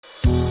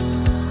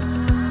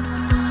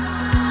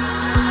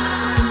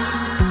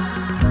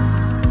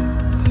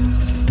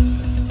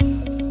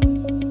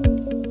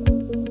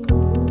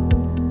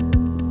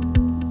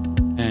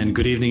And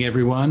good evening,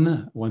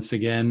 everyone. Once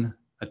again,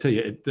 I tell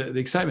you, the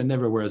excitement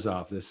never wears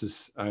off.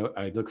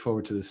 I look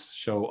forward to this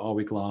show all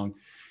week long,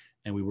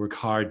 and we work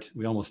hard.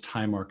 We almost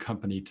time our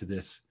company to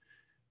this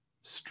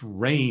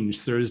strange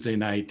Thursday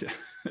night,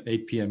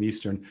 8 p.m.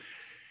 Eastern.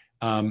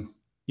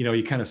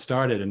 You kind of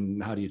start it,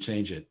 and how do you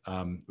change it?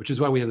 Which is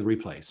why we have the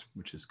replays,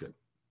 which is good.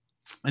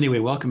 Anyway,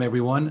 welcome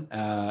everyone.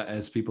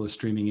 As people are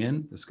streaming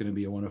in, it's going to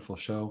be a wonderful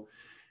show.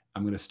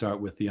 I'm going to start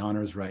with the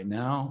honors right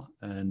now,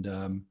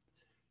 and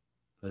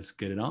let's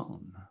get it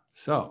on.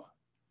 So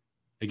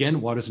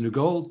again, water's the new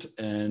gold,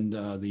 and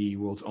the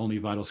world's only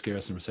vital,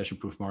 scarce, and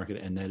recession-proof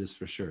market, and that is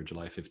for sure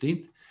July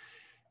 15th.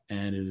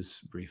 And it is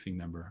briefing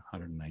number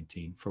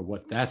 119 for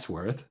what that's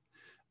worth.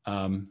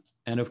 And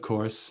of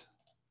course,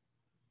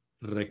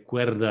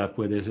 recuerda,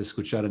 puedes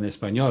escuchar en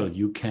español.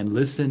 You can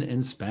listen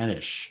in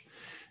Spanish.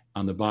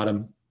 On the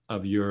bottom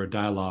of your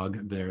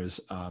dialogue, there's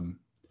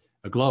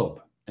a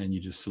globe, and you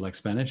just select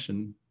Spanish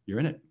and you're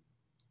in it.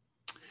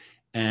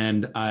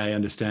 And I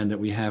understand that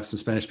we have some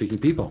Spanish-speaking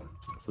people,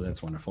 so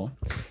that's wonderful.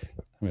 I'm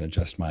going to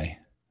adjust my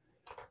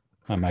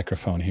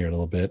microphone here a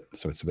little bit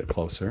so it's a bit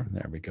closer.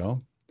 There we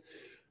go.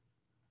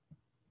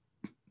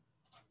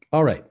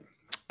 All right.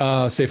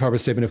 Safe harbor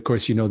statement. Of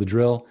course, you know the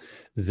drill.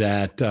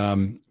 That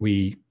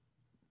we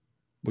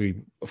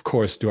of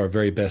course do our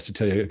very best to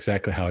tell you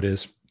exactly how it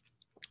is,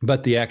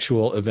 but the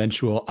actual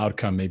eventual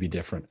outcome may be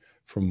different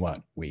from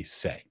what we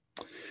say.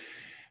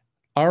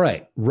 All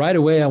right. Right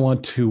away, I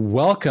want to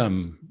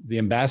welcome the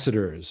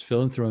ambassadors,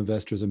 Philanthro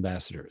Investors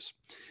ambassadors.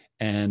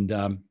 And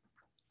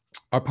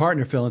our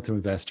partner, Philanthro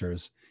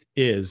Investors,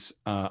 is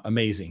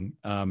amazing.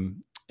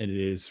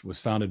 It was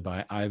founded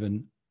by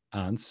Ivan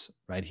Ans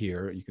right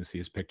here. You can see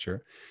his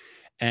picture.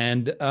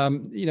 And,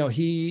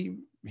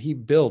 he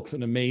built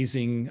an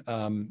amazing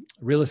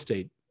real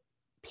estate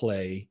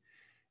play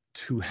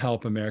to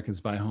help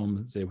Americans buy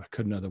homes they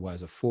couldn't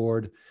otherwise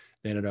afford.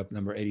 They ended up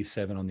number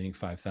 87 on the Inc.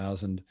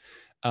 5000.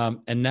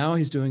 And now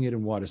he's doing it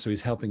in water. So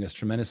he's helping us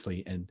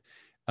tremendously. And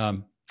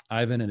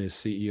Ivan and his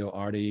CEO,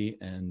 Artie,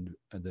 and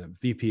the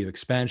VP of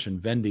Expansion,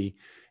 Vendi,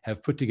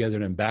 have put together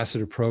an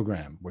ambassador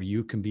program where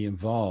you can be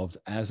involved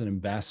as an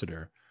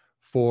ambassador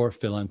for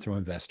Philanthro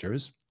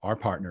Investors, our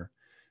partner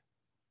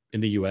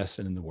in the US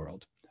and in the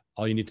world.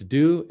 All you need to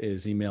do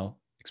is email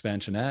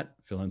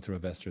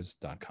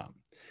expansion@philanthroinvestors.com.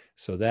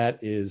 So that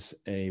is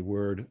a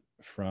word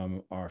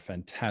from our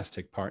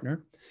fantastic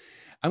partner.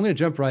 I'm going to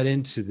jump right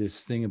into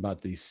this thing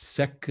about the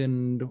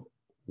second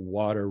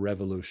water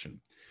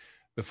revolution.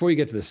 Before you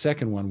get to the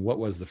second one, what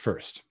was the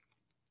first?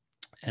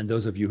 And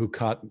those of you who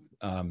caught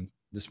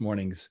this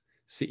morning's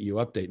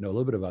CEO update know a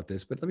little bit about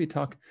this, but let me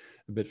talk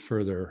a bit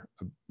further.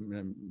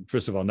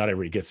 First of all, not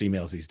everybody gets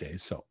emails these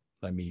days, so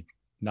let me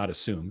not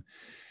assume.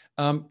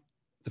 The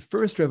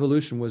first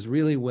revolution was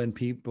really when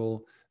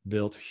people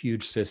built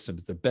huge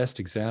systems. The best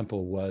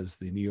example was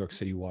the New York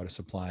City water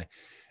supply,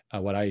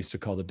 what I used to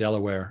call the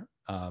Delaware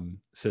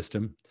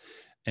system.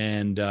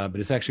 And but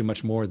it's actually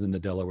much more than the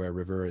Delaware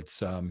River. It's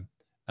the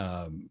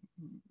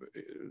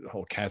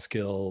whole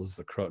Catskills,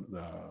 the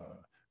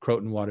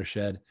Croton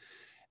watershed,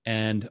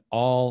 and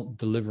all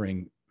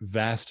delivering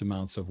vast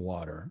amounts of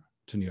water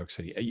to New York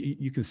City.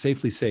 You can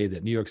safely say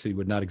that New York City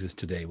would not exist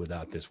today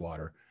without this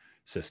water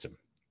system.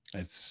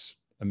 It's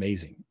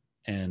amazing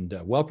and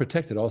well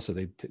protected. Also,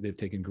 they've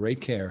taken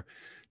great care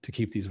to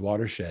keep these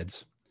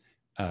watersheds,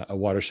 a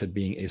watershed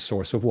being a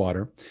source of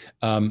water,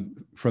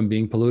 from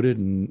being polluted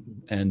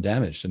and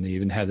damaged. And they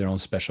even have their own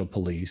special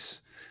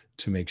police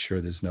to make sure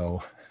there's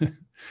no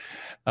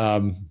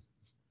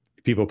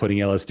people putting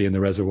LSD in the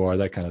reservoir,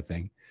 that kind of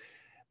thing.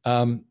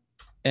 And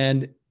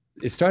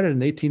it started in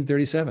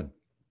 1837.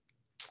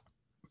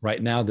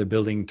 Right now, they're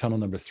building tunnel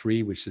number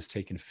 3, which has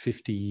taken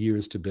 50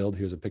 years to build.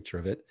 Here's a picture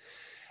of it.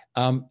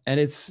 And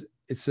it's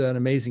an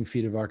amazing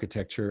feat of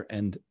architecture.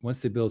 And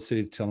once they build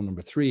City Tunnel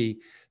number 3,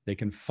 they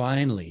can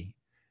finally,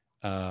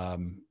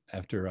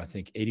 after I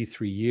think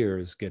 83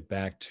 years, get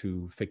back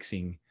to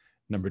fixing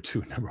number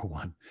 2, number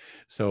 1.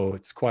 So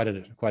it's quite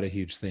a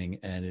huge thing,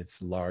 and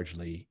it's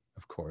largely,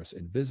 of course,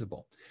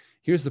 invisible.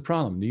 Here's the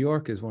problem. New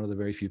York is one of the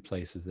very few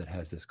places that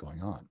has this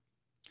going on.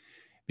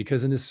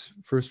 Because in this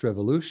first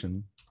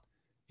revolution,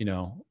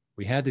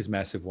 we had these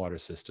massive water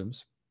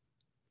systems,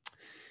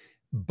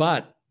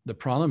 but the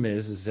problem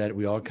is that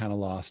we all kind of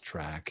lost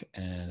track,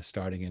 and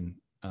starting in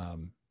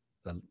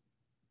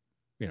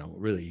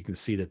really you can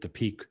see that the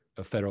peak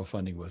of federal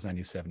funding was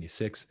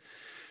 1976,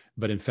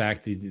 but in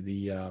fact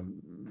the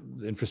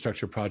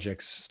infrastructure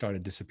projects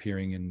started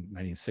disappearing in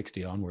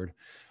 1960 onward,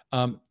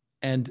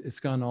 and it's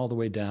gone all the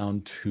way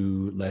down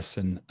to less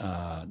than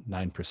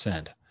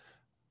 9%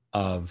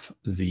 of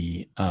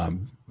the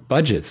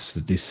budgets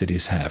that these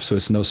cities have. So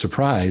it's no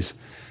surprise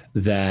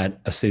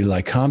that a city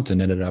like Compton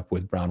ended up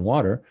with brown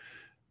water,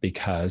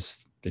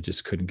 because they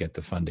just couldn't get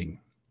the funding.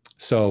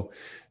 So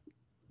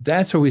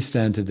that's where we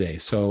stand today.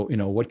 So,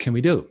 what can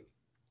we do?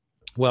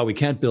 Well, we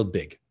can't build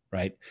big,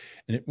 right?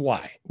 And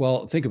why?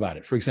 Well, think about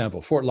it. For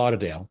example, Fort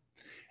Lauderdale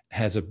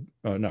has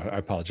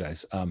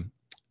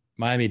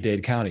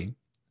Miami-Dade County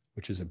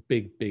which is a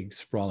big, big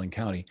sprawling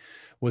county,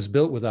 was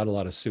built without a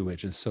lot of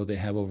sewage. And so they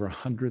have over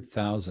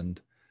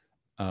 100,000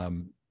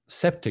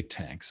 septic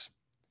tanks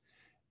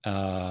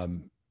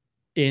in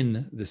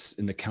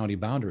the county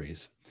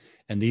boundaries.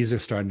 And these are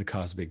starting to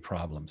cause big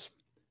problems.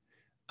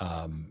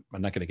 I'm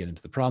not going to get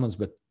into the problems,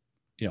 but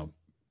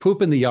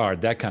poop in the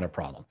yard, that kind of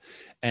problem.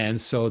 And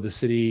so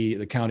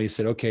the county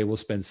said, okay, we'll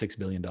spend $6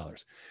 billion.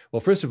 Well,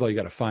 first of all, you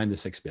got to find the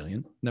 $6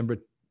 billion. Number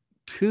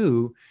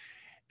two,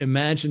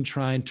 imagine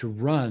trying to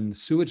run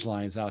sewage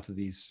lines out to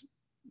these,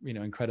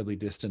 incredibly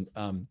distant,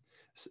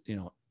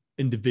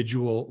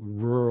 individual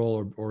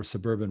rural or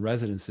suburban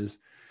residences.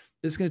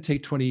 It's going to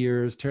take 20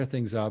 years, tear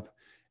things up.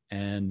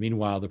 And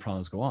meanwhile, the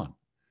problems go on.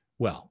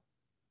 Well,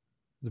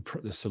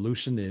 the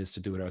solution is to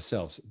do it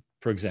ourselves.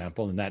 For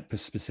example, in that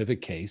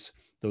specific case,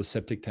 those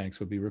septic tanks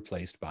would be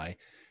replaced by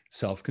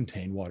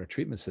self-contained water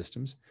treatment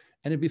systems,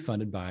 and it'd be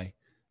funded by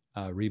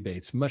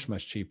rebates, much,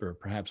 much cheaper,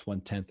 perhaps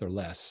 1/10 or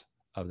less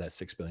of that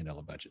 $6 billion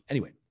budget.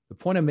 Anyway, the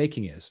point I'm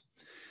making is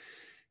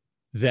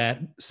that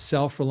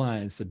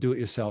self-reliance, the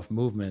do-it-yourself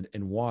movement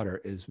in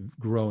water is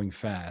growing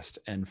fast.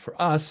 And for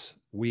us,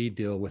 we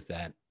deal with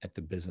that at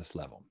the business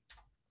level.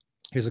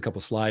 Here's a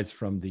couple slides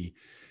from the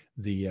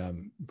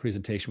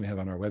presentation we have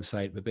on our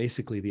website. But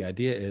basically, the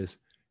idea is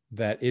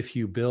that if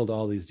you build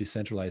all these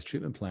decentralized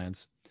treatment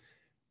plants,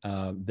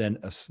 then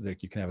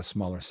you can have a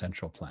smaller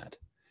central plant.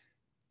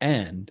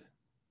 And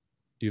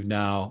you've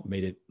now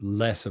made it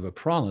less of a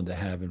problem to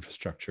have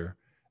infrastructure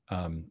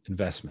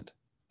investment.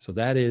 So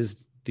that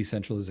is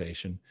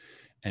decentralization,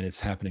 and it's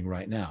happening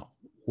right now.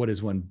 What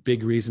is one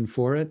big reason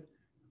for it?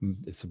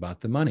 It's about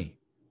the money.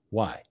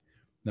 Why?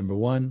 Number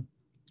one,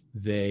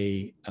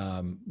 the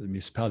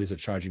municipalities are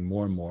charging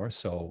more and more.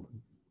 So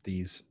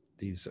these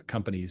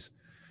companies,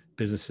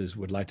 businesses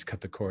would like to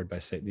cut the cord by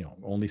saying,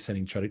 only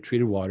sending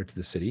treated water to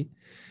the city,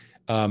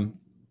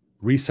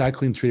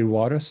 recycling treated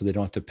water, so they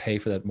don't have to pay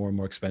for that more and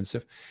more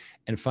expensive.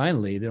 And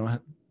finally, they don't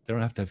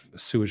have to have a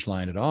sewage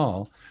line at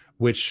all,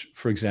 which,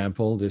 for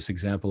example, this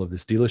example of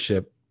this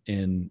dealership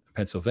in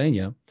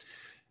Pennsylvania,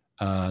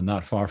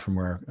 not far from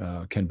where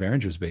Ken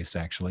Berenger is based,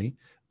 actually,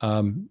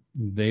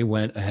 they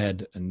went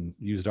ahead and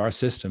used our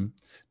system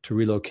to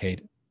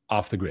relocate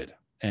off the grid.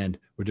 And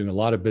we're doing a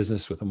lot of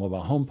business with the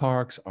mobile home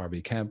parks,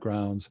 RV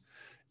campgrounds,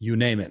 you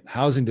name it,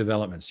 housing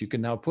developments. You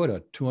can now put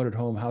a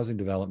 200-home housing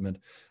development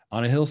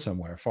on a hill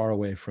somewhere far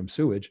away from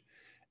sewage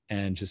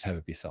and just have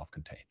it be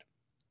self-contained.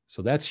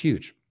 So that's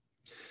huge.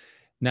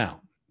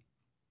 Now,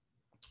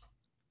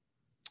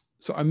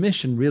 so our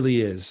mission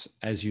really is,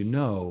 as you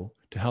know,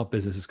 to help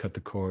businesses cut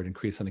the cord and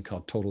create something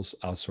called total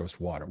outsourced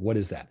water. What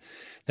is that?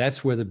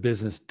 That's where the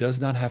business does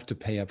not have to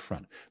pay up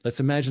front. Let's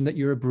imagine that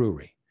you're a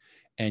brewery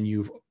and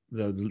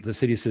the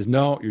city says,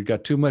 no, you've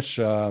got too much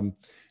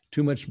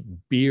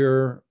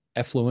beer,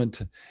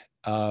 effluent.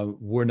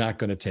 We're not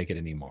going to take it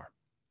anymore.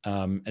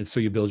 And so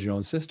you build your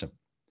own system.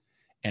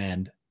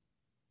 And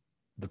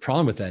the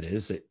problem with that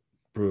is that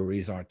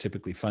breweries aren't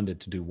typically funded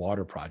to do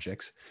water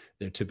projects.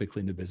 They're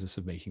typically in the business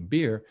of making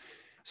beer.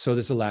 So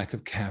there's a lack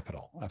of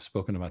capital. I've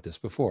spoken about this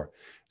before.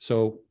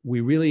 So we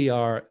really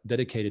are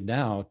dedicated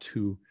now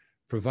to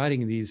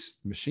providing these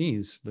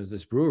machines. There's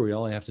this brewery,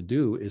 all I have to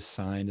do is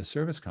sign a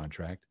service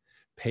contract,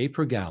 pay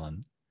per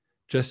gallon,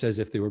 just as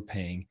if they were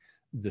paying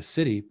the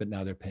city, but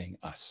now they're paying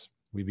us.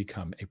 We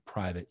become a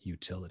private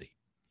utility.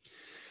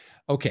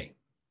 Okay,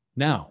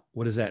 now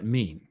what does that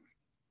mean?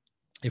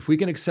 If we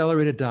can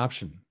accelerate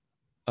adoption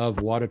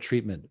of water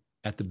treatment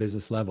at the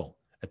business level,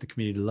 at the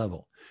community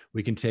level,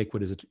 we can take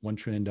what is a $1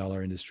 trillion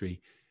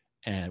industry,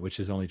 and which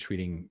is only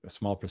treating a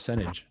small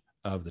percentage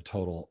of the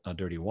total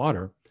dirty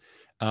water,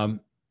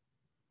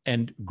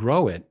 and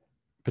grow it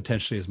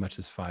potentially as much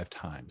as 5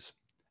 times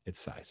its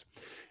size.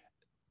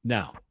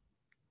 Now,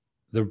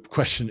 the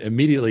question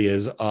immediately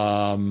is,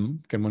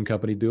 can one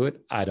company do it?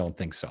 I don't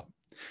think so.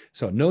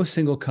 So no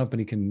single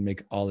company can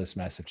make all this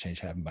massive change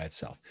happen by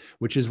itself,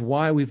 which is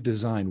why we've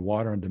designed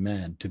Water on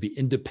Demand to be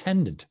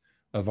independent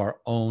of our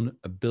own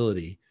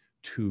ability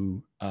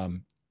to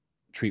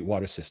treat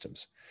water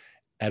systems.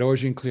 At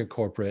Origin Clear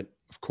Corporate,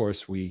 of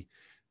course, we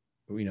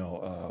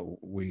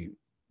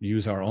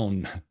use our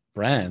own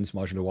brands,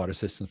 Modular Water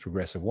Systems,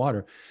 Progressive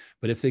Water.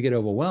 But if they get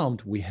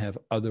overwhelmed, we have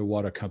other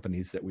water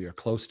companies that we are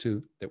close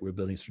to, that we're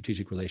building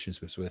strategic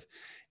relationships with.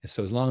 And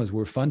so as long as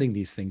we're funding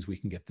these things, we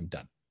can get them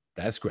done.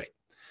 That's great.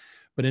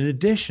 But in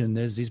addition,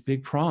 there's these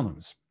big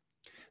problems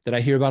that I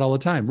hear about all the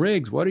time.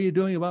 Riggs, what are you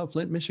doing about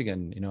Flint,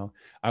 Michigan?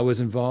 I was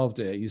involved.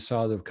 You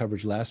saw the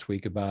coverage last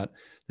week about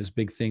this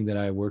big thing that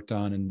I worked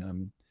on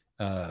in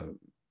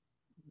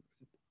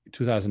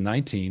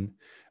 2019,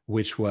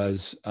 which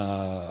was,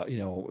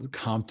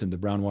 Compton, the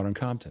brown water in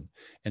Compton.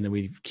 And then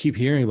we keep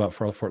hearing about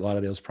Fort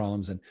Lauderdale's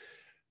problems.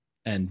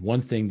 And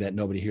one thing that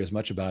nobody hears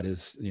much about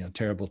is,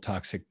 terrible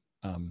toxic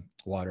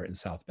water in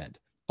South Bend.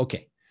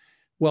 Okay.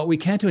 Well, we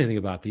can't do anything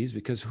about these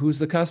because who's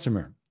the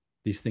customer?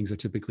 These things are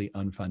typically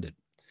unfunded,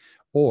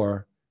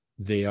 or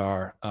they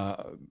are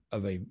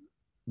of a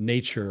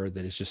nature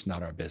that is just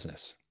not our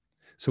business.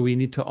 So we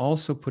need to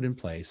also put in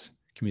place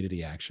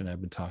community action. I've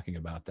been talking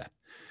about that.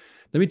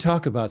 Let me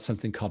talk about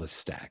something called a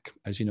stack.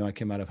 As you know, I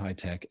came out of high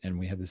tech, and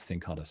we have this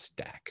thing called a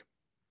stack.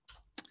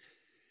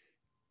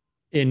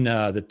 In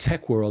the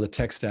tech world, a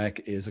tech stack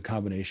is a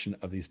combination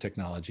of these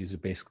technologies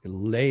that basically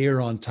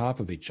layer on top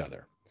of each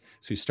other.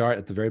 So you start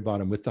at the very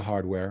bottom with the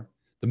hardware,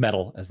 the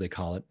metal, as they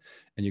call it,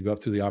 and you go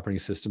up through the operating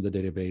system, the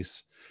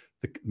database,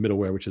 the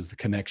middleware, which is the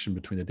connection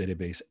between the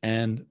database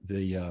and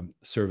the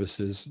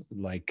services.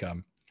 Like,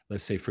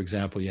 let's say, for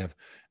example, you have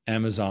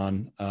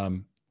Amazon,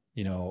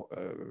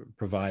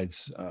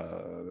 provides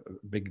a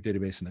big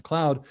database in the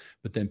cloud,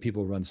 but then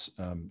people run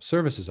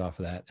services off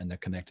of that, and they're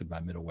connected by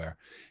middleware.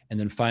 And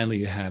then finally,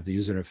 you have the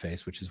user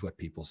interface, which is what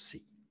people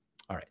see.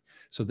 All right.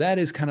 So that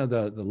is kind of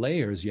the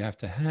layers you have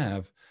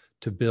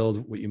to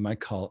build what you might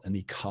call an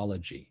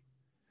ecology.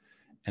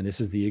 And this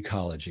is the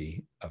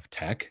ecology of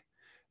tech.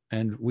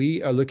 And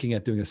we are looking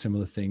at doing a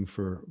similar thing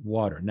for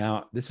water.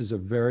 Now, this is a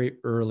very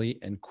early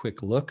and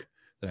quick look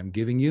that I'm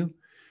giving you,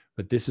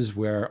 but this is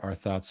where our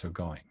thoughts are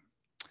going.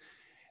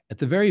 At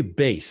the very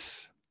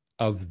base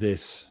of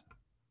this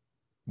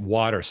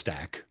water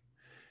stack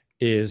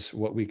is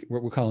what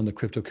we're calling the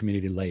crypto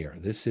community layer.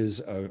 This is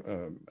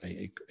a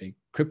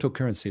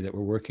cryptocurrency that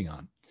we're working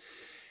on.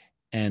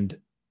 And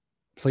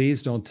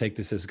please don't take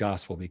this as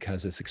gospel,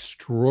 because it's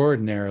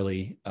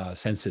extraordinarily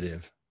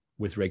sensitive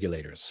with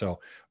regulators.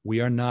 So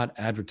we are not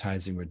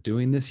advertising we're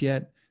doing this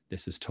yet.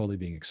 This is totally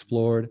being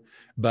explored.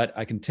 But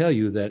I can tell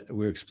you that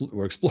we're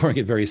exploring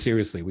it very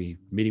seriously. We're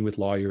meeting with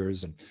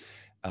lawyers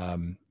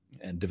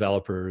and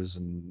developers,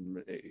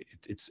 and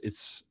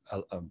it's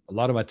a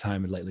lot of my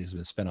time lately has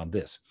been spent on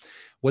this.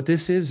 What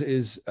this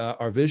is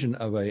our vision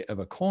of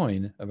a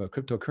coin, of a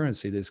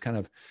cryptocurrency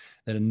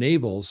that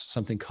enables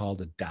something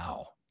called a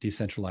DAO,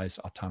 decentralized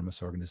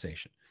autonomous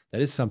organization.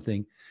 That is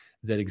something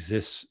that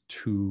exists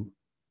to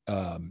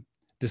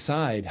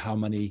decide how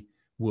money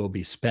will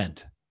be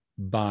spent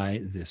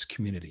by this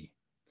community.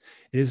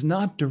 It is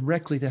not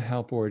directly to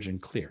help Origin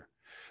Clear.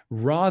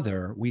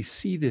 Rather, we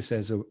see this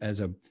as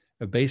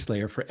a base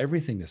layer for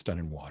everything that's done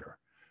in water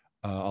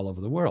all over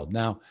the world.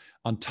 Now,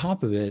 on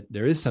top of it,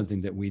 there is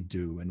something that we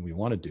do and we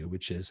want to do,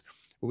 which is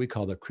what we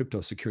call the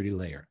crypto security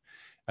layer.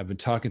 I've been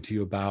talking to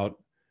you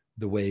about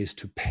the ways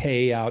to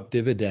pay out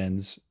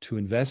dividends to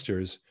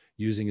investors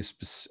using a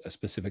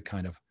specific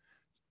kind of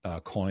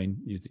coin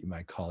you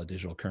might call a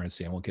digital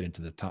currency. I won't get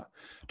into the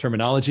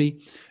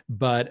terminology,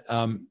 but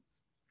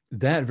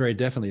that very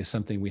definitely is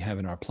something we have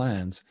in our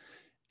plans.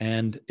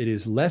 And it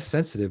is less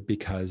sensitive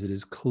because it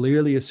is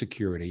clearly a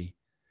security,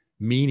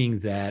 meaning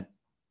that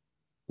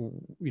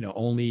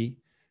only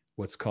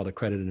what's called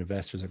accredited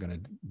investors are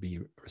going to be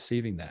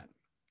receiving that.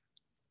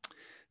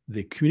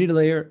 The community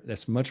layer,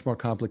 that's much more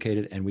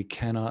complicated, and we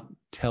cannot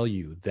tell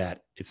you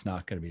that it's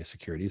not going to be a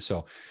security.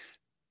 So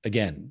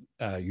again,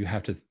 you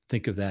have to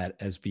think of that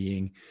as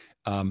being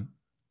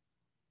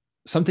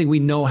something we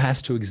know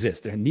has to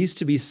exist. There needs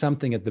to be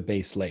something at the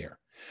base layer.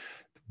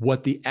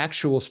 What the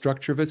actual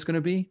structure of it's going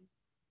to be,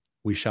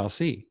 we shall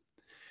see.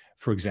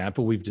 For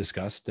example, we've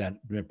discussed that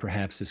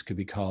perhaps this could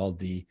be called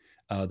the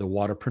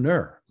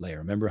waterpreneur layer.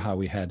 Remember how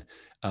we had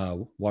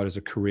water as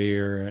a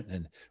career,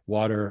 and the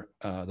water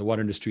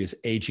industry is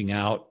aging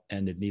out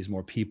and it needs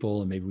more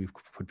people, and maybe we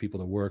put people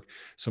to work.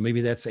 So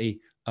maybe that's a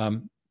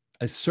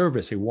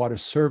service, a water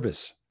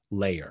service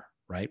layer,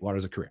 right? Water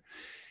as a career.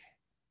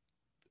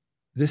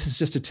 This is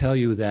just to tell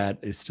you that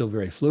it's still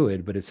very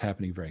fluid, but it's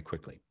happening very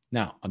quickly.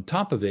 Now, on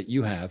top of it,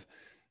 you have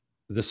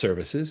the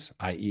services,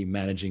 i.e.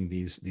 managing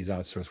these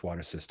outsourced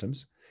water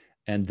systems.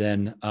 And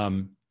then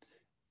on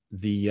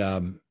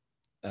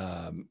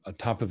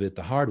top of it,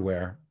 the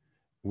hardware,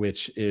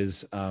 which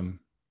is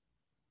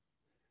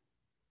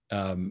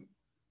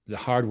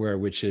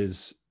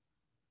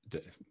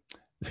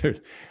there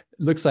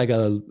looks like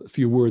a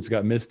few words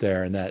got missed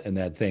there in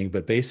that thing,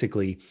 but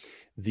basically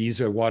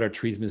these are water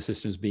treatment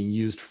systems being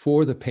used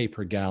for the pay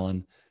per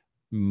gallon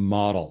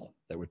model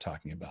that we're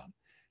talking about.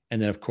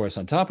 And then, of course,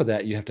 on top of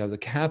that, you have to have the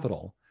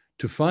capital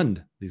to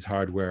fund these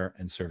hardware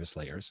and service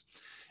layers.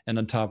 And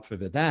on top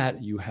of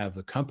that, you have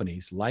the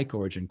companies like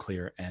Origin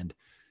Clear and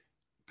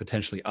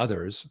potentially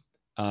others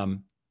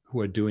who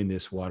are doing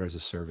this water as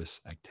a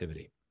service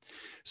activity.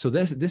 So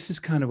this is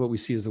kind of what we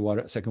see as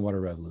the second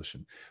water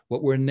revolution.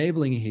 What we're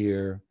enabling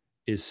here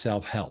is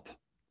self-help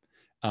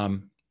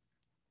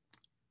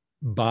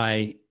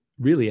by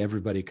really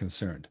everybody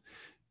concerned.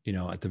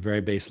 At the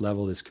very base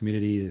level, this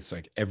community, it's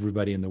like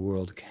everybody in the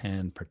world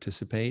can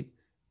participate.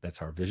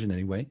 That's our vision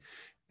anyway.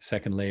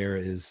 Second layer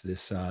is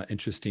this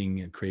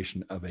interesting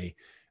creation of a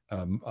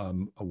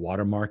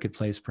water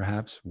marketplace,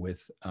 perhaps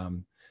with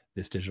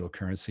this digital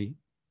currency.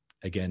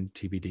 Again,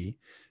 TBD,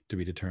 to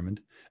be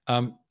determined.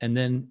 And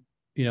then,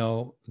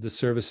 the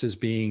services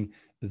being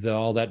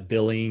all that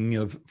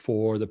billing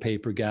for the pay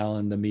per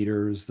gallon, the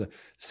meters, the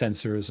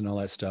sensors, and all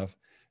that stuff,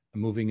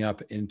 moving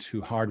up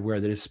into hardware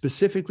that is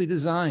specifically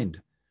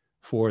designed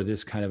for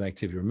this kind of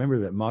activity. Remember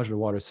that modular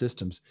water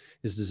systems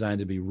is designed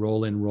to be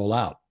roll in, roll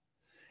out.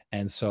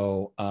 And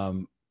so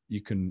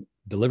you can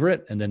deliver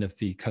it. And then if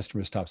the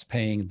customer stops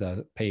paying,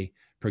 the pay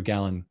per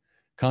gallon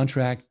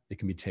contract, it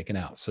can be taken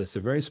out. So it's a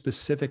very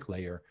specific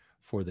layer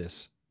for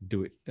this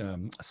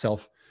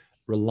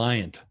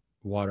self-reliant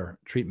water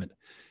treatment.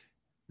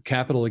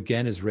 Capital,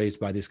 again, is raised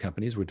by these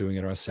companies. We're doing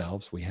it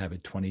ourselves. We have a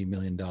 $20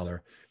 million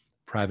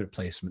private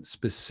placement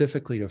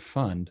specifically to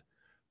fund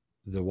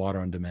the Water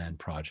on Demand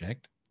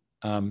project.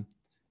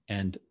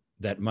 And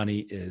that money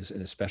is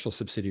in a special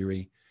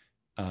subsidiary,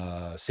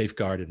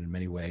 safeguarded in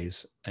many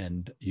ways,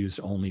 and used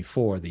only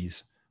for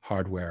these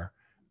hardware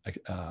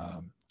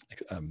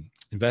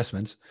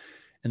investments.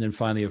 And then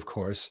finally, of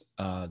course,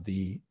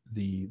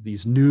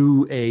 these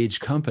new age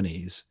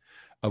companies,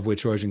 of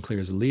which OriginClear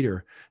is a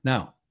leader.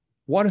 Now,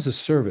 water as a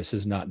service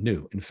is not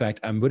new. In fact,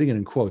 I'm putting it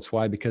in quotes.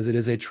 Why? Because it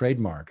is a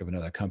trademark of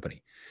another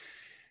company.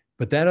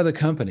 But that other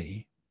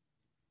company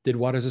did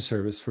water as a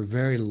service for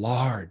very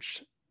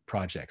large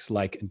projects,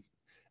 like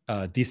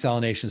a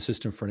desalination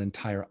system for an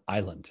entire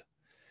island.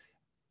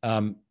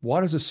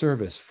 Water as a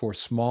service for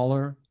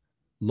smaller,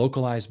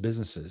 localized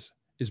businesses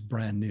is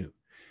brand new.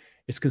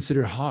 It's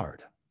considered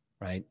hard,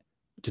 right,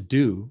 to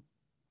do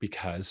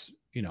because,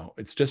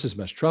 it's just as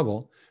much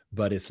trouble,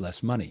 but it's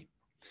less money.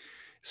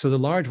 So the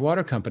large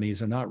water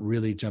companies are not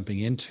really jumping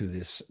into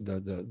these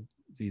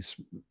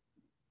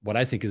what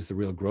I think is the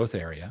real growth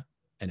area,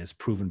 and is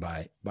proven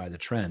by the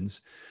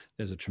trends.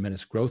 There's a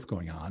tremendous growth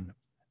going on,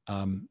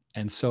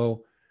 and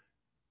so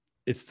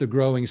it's the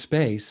growing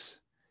space,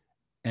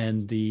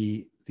 and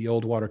the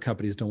old water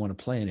companies don't want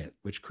to play in it,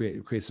 which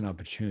creates an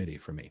opportunity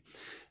for me,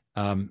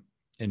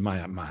 in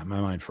my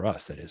mind, for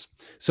us, that is.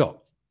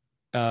 So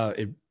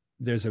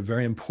there's a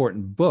very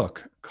important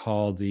book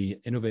called The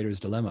Innovator's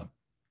Dilemma.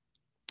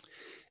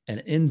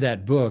 And in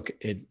that book,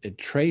 it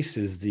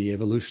traces the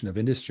evolution of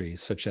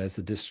industries such as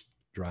the disk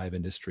drive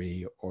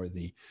industry or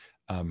the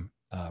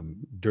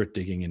dirt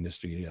digging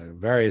industry,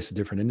 various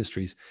different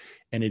industries.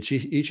 And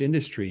each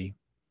industry,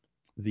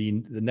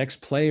 the next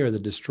player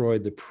that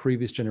destroyed the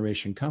previous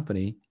generation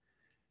company,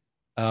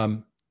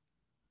 that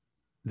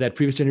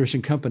previous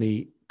generation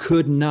company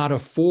could not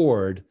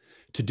afford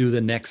to do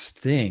the next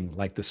thing,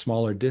 like the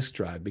smaller disk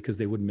drive, because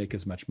they wouldn't make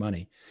as much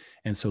money.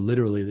 And so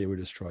literally they were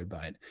destroyed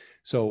by it.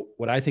 So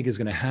what I think is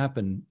going to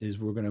happen is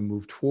we're going to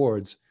move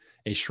towards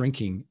a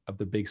shrinking of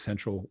the big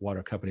central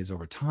water companies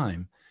over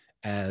time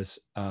as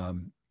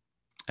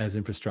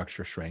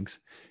infrastructure shrinks,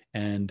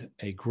 and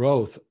a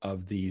growth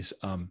of these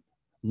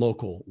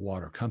local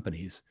water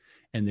companies,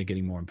 and they're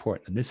getting more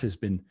important. And this has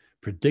been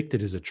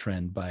predicted as a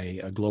trend by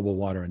Global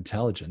Water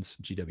Intelligence,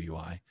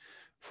 GWI,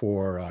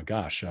 for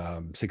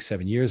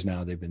 6-7 years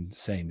now. They've been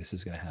saying this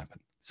is going to happen.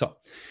 So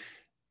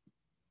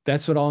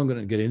that's what all I'm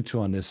going to get into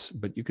on this.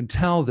 But you can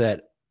tell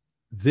that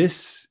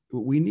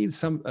we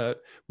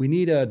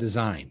need a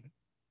design,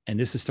 and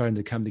this is starting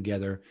to come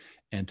together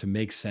and to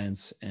make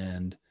sense,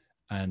 and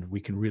we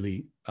can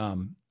really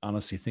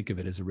honestly think of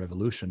it as a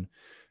revolution,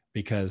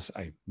 because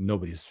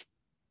nobody's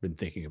been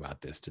thinking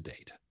about this to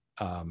date.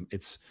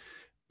 It's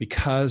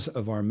because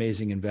of our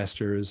amazing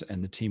investors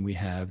and the team we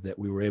have that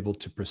we were able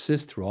to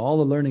persist through all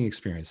the learning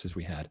experiences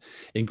we had,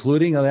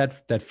 including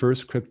that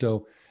first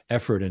crypto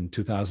effort in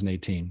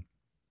 2018.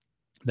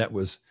 That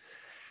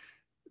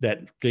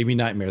gave me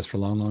nightmares for a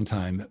long, long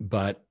time.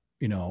 But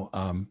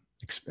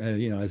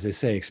as they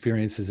say,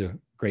 experience is a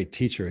great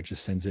teacher. It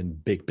just sends in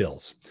big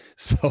bills.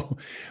 So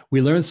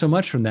we learned so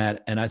much from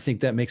that, and I think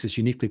that makes us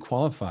uniquely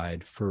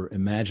qualified for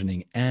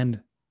imagining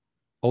and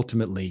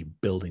ultimately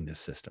building this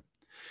system.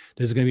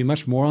 There's going to be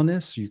much more on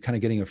this. You're kind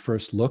of getting a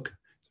first look.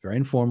 It's very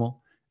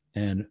informal.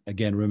 And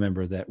again,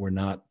 remember that we're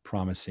not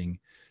promising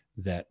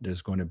that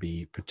there's going to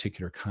be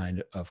particular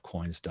kind of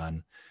coins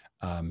done.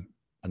 I'm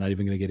not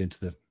even going to get into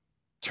the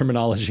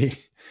terminology.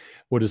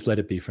 We'll just let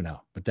it be for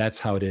now. But that's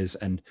how it is.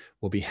 And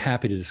we'll be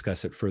happy to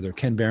discuss it further.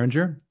 Ken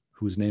Berenger,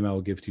 whose name I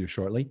will give to you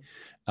shortly,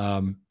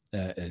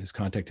 his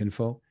contact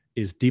info,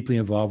 is deeply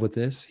involved with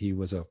this. He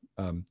was a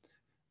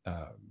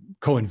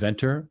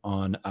co-inventor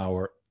on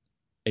our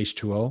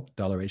H2O,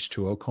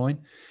 $H2O coin.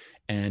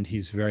 And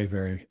he's very,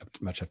 very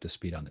much up to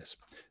speed on this.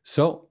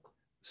 So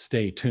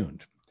stay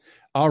tuned.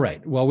 All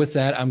right. Well, with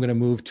that, I'm going to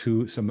move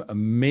to some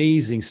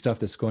amazing stuff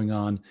that's going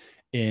on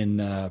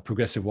in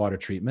progressive water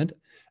treatment.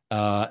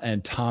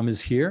 And Tom is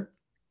here,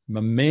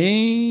 my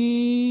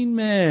main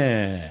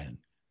man.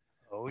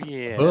 Oh,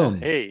 yeah.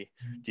 Boom. Hey,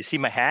 do you see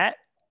my hat?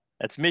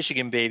 That's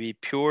Michigan, baby.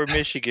 Pure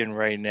Michigan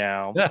right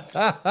now.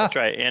 That's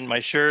right. And my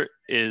shirt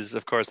is,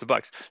 of course, the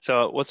Bucks.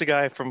 So what's a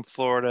guy from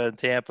Florida and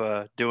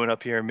Tampa doing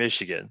up here in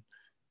Michigan?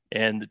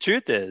 And the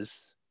truth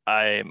is,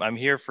 I'm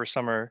here for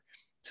summer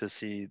to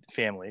see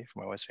family, for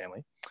my wife's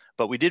family.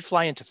 But we did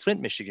fly into Flint,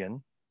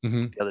 Michigan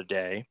the other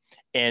day.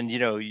 And,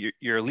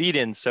 your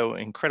lead-in so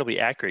incredibly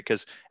accurate,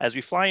 because as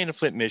we fly into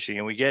Flint,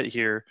 Michigan, we get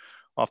here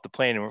off the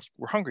plane and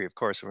we're hungry, of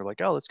course. And we're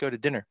like, oh, let's go to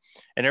dinner.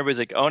 And everybody's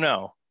like, oh,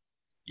 no.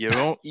 You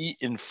don't eat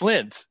in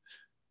Flint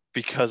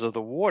because of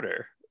the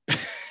water,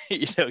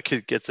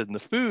 it gets in the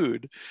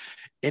food.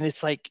 And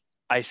it's like,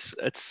 it's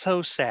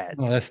so sad.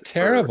 Oh, that's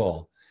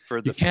terrible.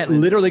 You can't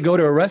literally go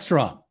to a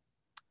restaurant.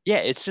 Yeah,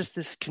 it's just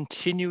this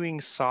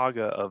continuing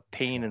saga of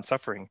pain and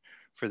suffering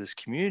for this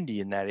community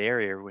in that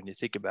area when you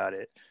think about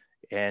it.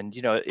 And,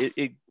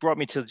 it brought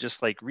me to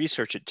just like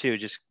research it too,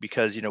 just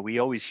because, we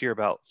always hear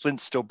about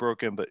Flint's still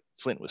broken, but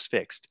Flint was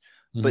fixed.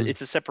 But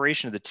it's a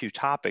separation of the two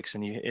topics.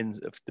 And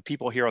the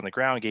people here on the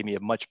ground gave me a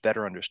much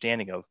better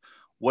understanding of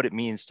what it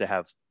means to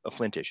have a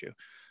Flint issue.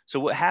 So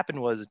what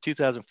happened was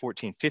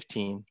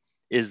 2014-15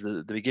 is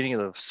the beginning of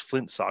the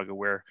Flint saga,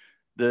 where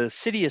the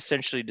city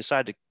essentially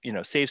decided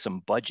to, save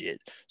some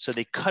budget. So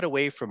they cut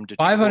away from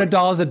Detroit.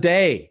 $500 a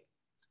day.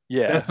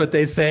 Yeah. That's what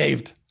they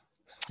saved.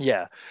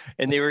 Yeah.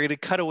 And they were going to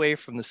cut away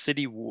from the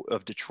city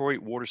of Detroit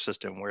water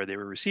system where they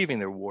were receiving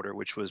their water,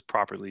 which was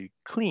properly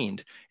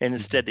cleaned. And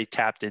instead they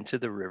tapped into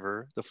the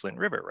river, the Flint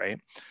River, right?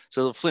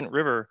 So the Flint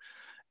River,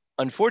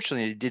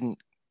 unfortunately, didn't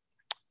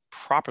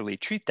properly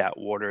treat that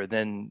water,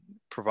 then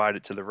provide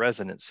it to the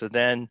residents. So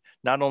then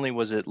not only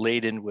was it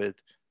laden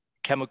with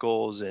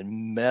chemicals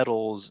and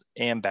metals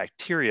and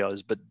bacteria,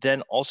 but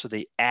then also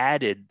they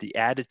added the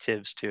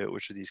additives to it,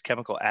 which are these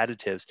chemical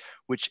additives,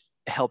 which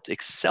helped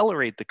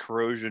accelerate the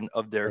corrosion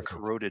of their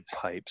corroded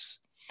pipes.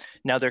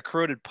 Now, their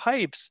corroded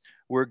pipes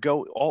were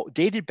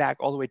dated back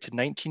all the way to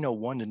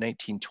 1901 to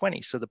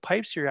 1920. So the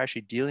pipes you're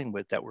actually dealing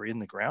with that were in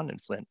the ground in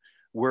Flint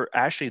were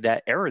actually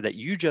that era that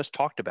you just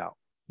talked about.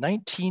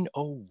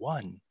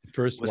 1901.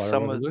 First water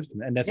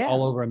revolution. And that's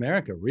all over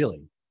America,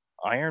 really.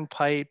 Iron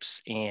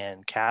pipes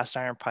and cast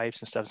iron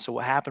pipes and stuff. So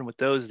what happened with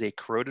those, they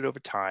corroded over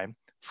time,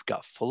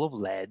 got full of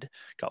lead,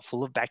 got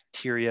full of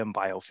bacteria and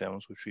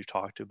biofilms, which we've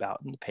talked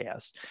about in the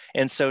past.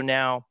 And so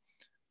now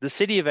the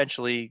city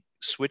eventually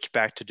switched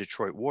back to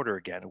Detroit water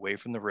again, away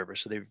from the river.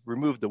 So they've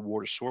removed the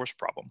water source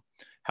problem.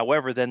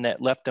 However, then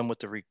that left them with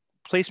the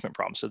replacement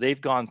problem. So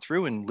they've gone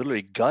through and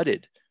literally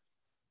gutted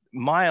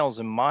miles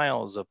and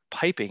miles of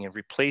piping and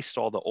replaced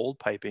all the old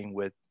piping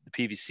with the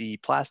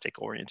PVC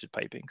plastic oriented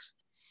pipings.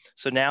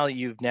 So now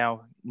you've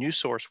new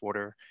source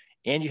water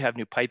and you have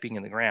new piping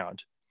in the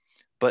ground,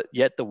 but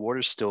yet the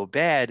water's still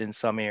bad in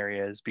some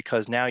areas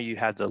because now you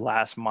have the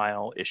last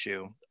mile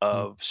issue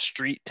of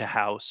street to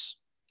house,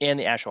 and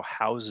the actual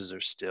houses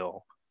are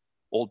still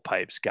old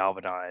pipes,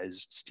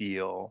 galvanized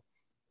steel,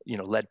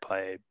 lead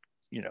pipe,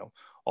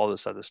 all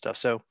this other stuff.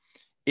 So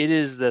it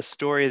is the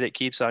story that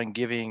keeps on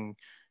giving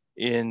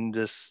in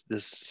this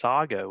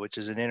saga, which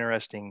is an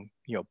interesting,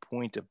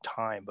 point of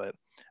time. But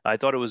I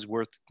thought it was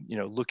worth,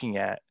 looking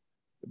at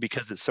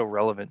because it's so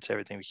relevant to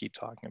everything we keep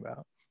talking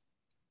about.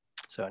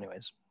 So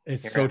anyways.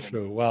 It's so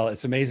true. Well,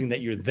 it's amazing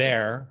that you're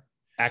there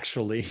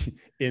actually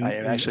I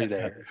am actually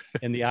there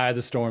in the eye of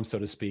the storm, so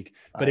to speak.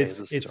 But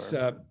it's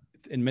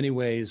in many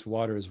ways,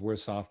 water is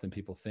worse off than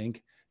people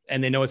think,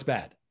 and they know it's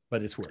bad,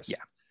 but it's worse. Yeah,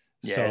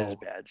 so,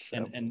 it's bad.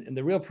 So. And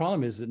the real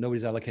problem is that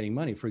nobody's allocating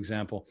money. For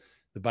example,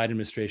 the Biden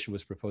administration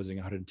was proposing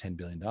 $110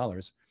 billion.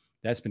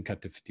 That's been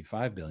cut to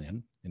 $55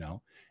 billion,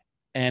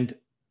 and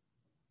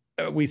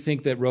we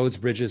think that roads,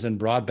 bridges, and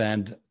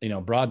broadband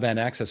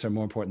access are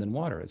more important than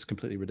water. It's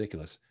completely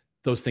ridiculous.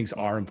 Those things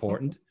are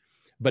important,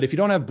 but if you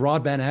don't have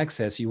broadband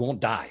access, you won't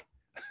die.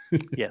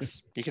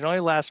 Yes, you can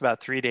only last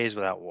about 3 days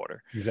without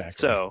water. Exactly.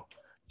 So,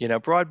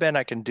 broadband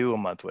I can do a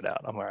month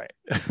without. I'm all right.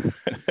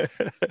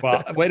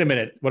 Well, wait a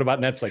minute. What about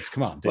Netflix?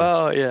 Come on, dude.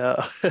 Well,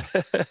 yeah.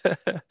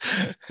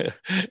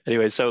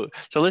 Anyway, so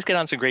let's get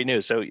on some great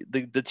news. So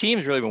the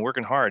team's really been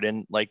working hard,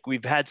 and like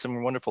we've had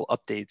some wonderful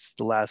updates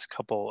the last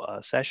couple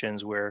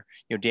sessions where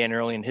Dan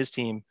Early and his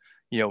team,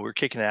 we're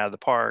kicking it out of the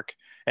park,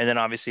 and then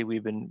obviously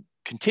we've been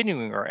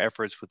continuing our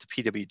efforts with the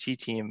PWT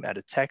team out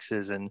of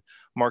Texas, and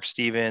Mark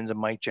Stevens and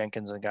Mike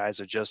Jenkins and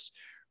guys are just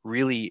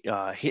really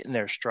hitting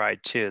their stride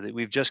too. That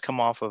we've just come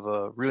off of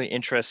a really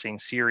interesting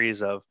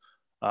series of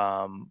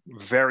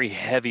very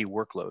heavy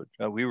workload.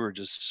 We were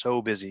just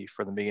so busy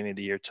from the beginning of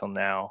the year till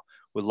now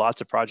with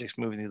lots of projects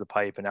moving through the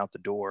pipe and out the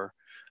door.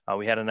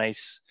 We had a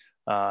nice,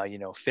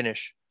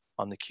 finish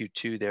on the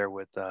Q2 there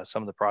with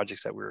some of the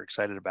projects that we were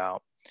excited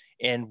about.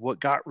 And what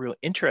got real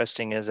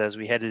interesting is as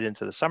we headed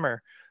into the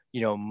summer,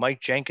 Mike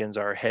Jenkins,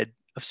 our head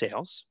of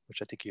sales,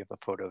 which I think you have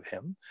a photo of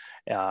him,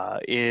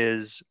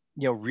 is,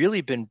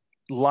 really been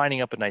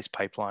lining up a nice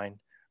pipeline,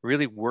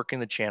 really working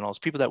the channels,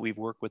 people that we've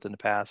worked with in the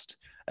past,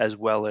 as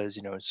well as,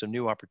 some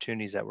new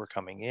opportunities that were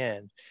coming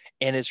in.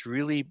 And it's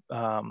really,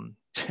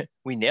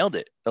 we nailed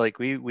it. Like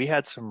we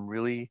had some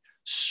really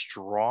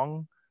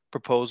strong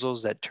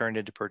proposals that turned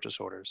into purchase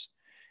orders.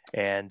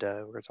 And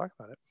we're going to talk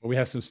about it. Well, we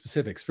have some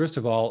specifics. First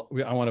of all,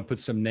 I want to put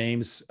some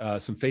names,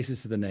 some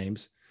faces to the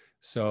names.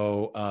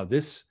 So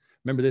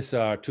remember this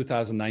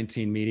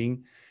 2019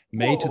 meeting,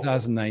 May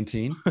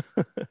 2019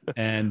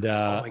 and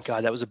oh my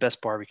God, that was the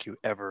best barbecue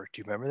ever. Do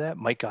you remember that?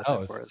 Mike got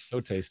that for us. So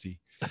tasty.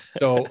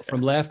 So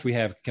from left we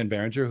have Ken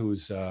Berenger,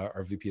 who's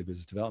our VP of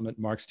Business Development,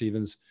 Mark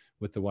Stevens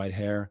with the white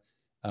hair,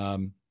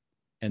 and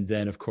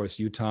then of course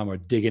you, Tom, are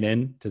digging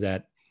in to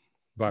that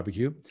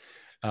barbecue.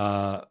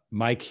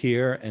 Mike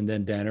here, and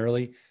then Dan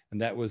Early, and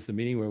that was the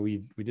meeting where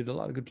we did a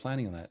lot of good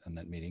planning on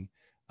that meeting.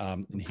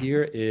 And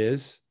here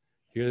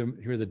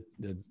are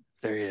the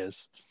There he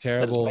is.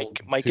 That is Terrible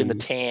Mike in the to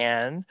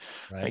tan.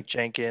 right. Mike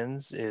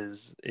Jenkins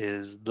is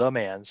the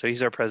man. So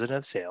he's our president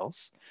of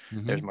sales.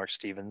 There's Hmm. Mark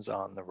Stevens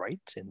on the right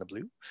in the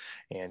blue,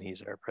 and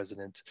he's our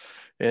president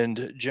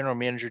and general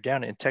manager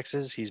down in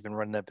Texas. He's been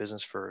running that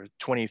business for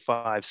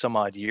 25 some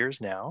odd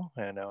years now.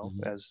 I know,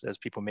 Hmm. as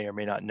people may or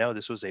may not know,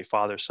 this was a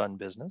father-son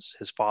business.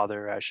 His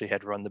father actually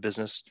had run the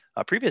business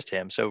previous to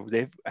him, so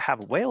they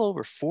have well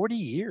over 40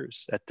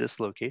 years at this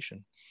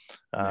location,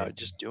 Amazing.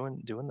 just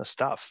doing the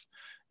stuff.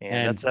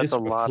 And And that's a this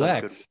lot of good.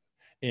 reflects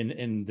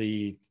in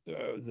the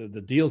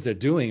deals they're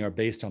doing are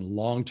based on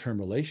long-term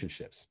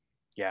relationships.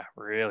 Yeah,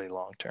 really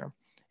long term.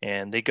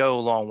 And they go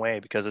a long way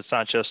because it's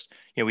not just,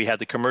 we have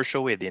the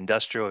commercial, we have the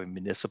industrial, we have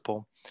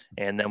municipal,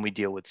 and then we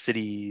deal with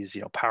cities,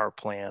 power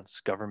plants,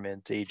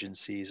 government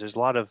agencies. There's a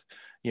lot of,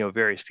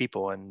 various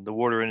people. And the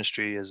water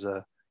industry is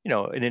an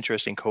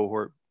interesting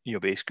cohort,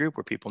 based group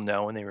where people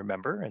know and they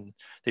remember and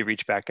they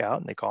reach back out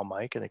and they call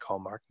Mike and they call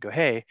Mark and go,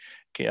 hey,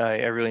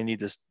 I really need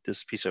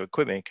this piece of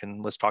equipment.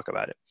 Let's talk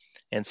about it.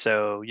 And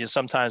so,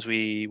 sometimes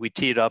we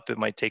tee it up. It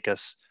might take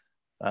us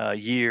a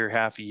year,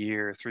 half a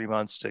year, 3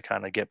 months to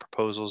kind of get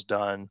proposals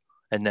done.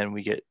 And then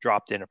we get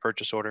dropped in a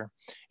purchase order.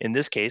 In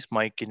this case,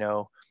 Mike,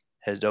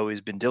 has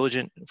always been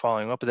diligent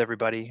following up with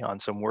everybody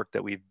on some work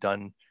that we've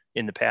done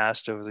in the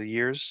past over the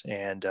years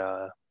and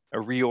a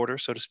reorder,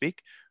 so to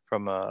speak,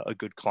 from a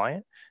good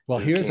client Well,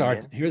 who came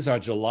in. here's our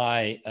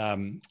July,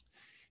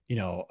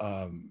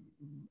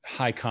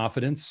 high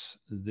confidence.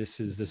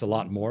 There's a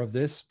lot more of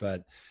this,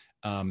 but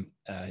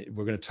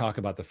we're going to talk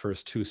about the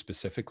first two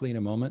specifically in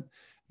a moment.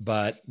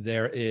 But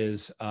there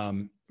is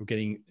we're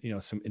getting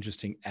some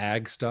interesting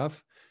ag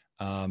stuff,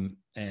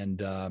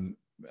 and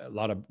a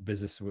lot of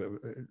business.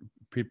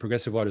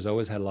 Progressive Water's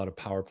always had a lot of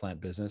power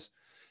plant business,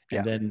 and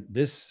Yeah. then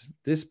this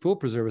pool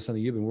preserve is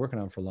something you've been working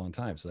on for a long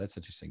time, so that's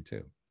interesting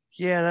too.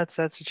 Yeah, that's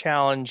a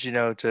challenge,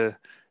 to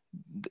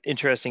the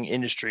interesting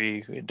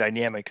industry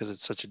dynamic because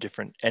it's such a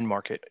different end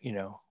market,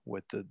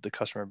 with the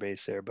customer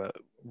base there, but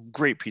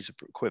great piece of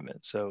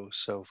equipment. So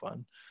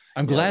fun.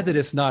 I'm glad that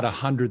it's not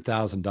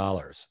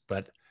 $100,000,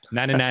 but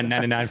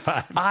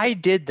 99.99.5. I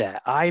did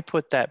that. I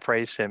put that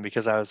price in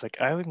because I was like,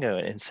 I'm going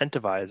to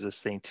incentivize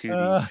this thing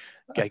to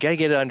I got to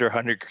get it under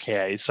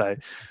 100K. So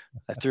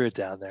I threw it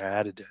down there. I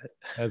had to do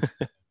it.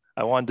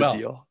 I wanted the Well,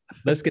 deal.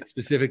 let's get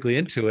specifically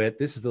into it.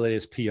 This is the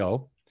latest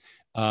PO.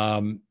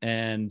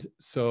 And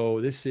so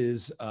this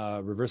is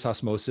reverse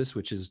osmosis,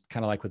 which is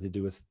kind of like what they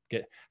do is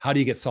how do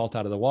you get salt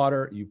out of the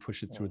water? You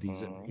push it through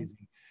these amazing,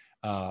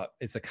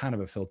 it's a kind of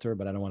a filter,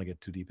 but I don't want to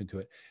get too deep into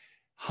it.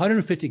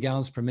 150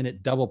 gallons per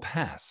minute double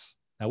pass.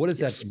 Now, what does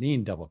that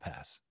mean, double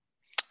pass?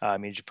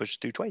 Means you push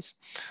through twice.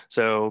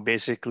 So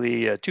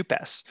basically, two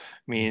pass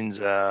means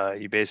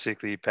you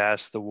basically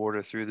pass the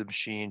water through the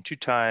machine 2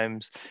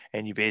 times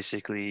and you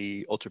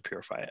basically ultra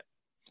purify it.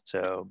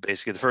 So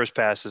basically, the first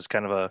pass is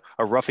kind of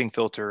a roughing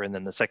filter, and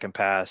then the second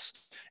pass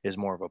is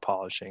more of a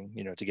polishing,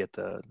 to get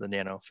the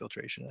nano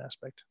filtration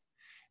aspect.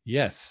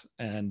 Yes,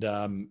 and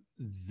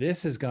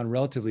this has gone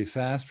relatively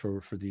fast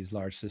for these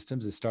large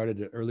systems. It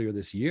started earlier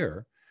this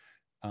year,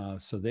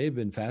 so they've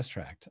been fast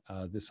tracked.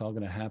 This is all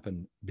going to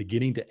happen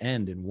beginning to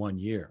end in 1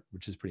 year,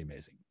 which is pretty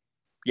amazing.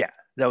 Yeah,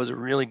 that was a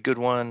really good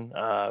one.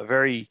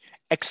 Very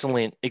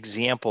excellent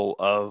example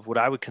of what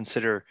I would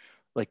consider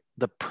like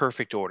the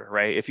perfect order,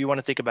 right? If you want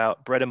to think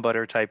about bread and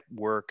butter type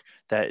work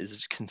that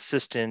is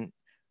consistent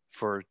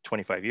for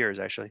 25 years,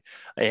 actually,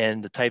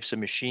 and the types of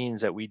machines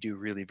that we do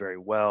really very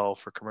well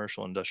for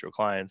commercial industrial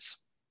clients,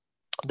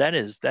 that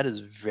is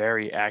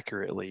very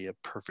accurately a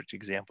perfect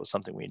example of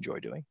something we enjoy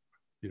doing.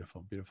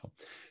 Beautiful, beautiful.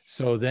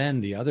 So then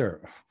the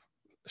other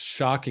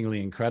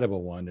shockingly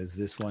incredible one is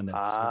this one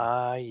that's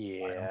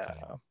yeah,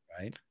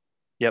 right?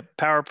 Yep,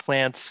 power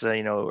plants,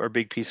 are a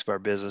big piece of our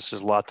business.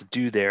 There's a lot to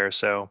do there.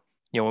 So,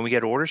 when we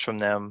get orders from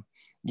them,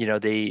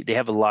 they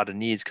have a lot of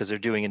needs because they're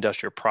doing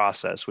industrial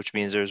process, which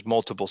means there's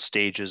multiple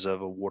stages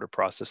of a water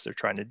process they're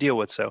trying to deal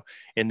with. So,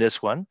 in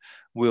this one,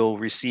 we'll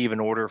receive an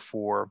order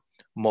for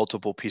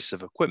multiple pieces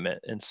of equipment.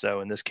 And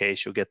so, in this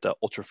case, you'll get the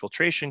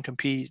ultrafiltration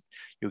compete,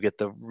 you'll get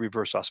the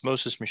reverse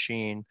osmosis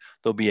machine.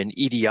 There'll be an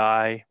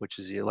EDI, which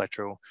is the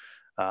electro,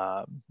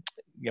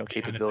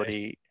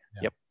 capability.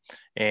 Yeah. Yep.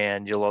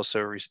 And you'll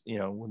also,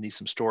 we'll need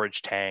some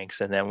storage tanks,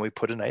 and then we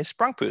put a nice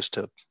bronc boost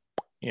to,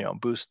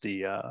 boost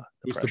the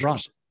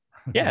pressures.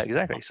 Yeah,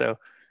 exactly. So,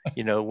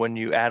 when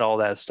you add all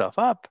that stuff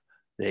up,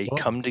 they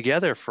come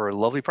together for a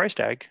lovely price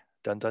tag.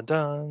 Dun dun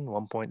dun,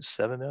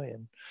 1.7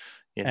 million.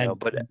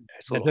 But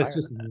it's a little that's higher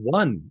just than that.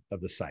 one of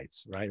the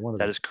sites, right?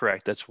 That is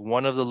correct. That's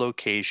one of the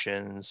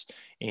locations,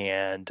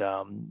 and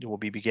we'll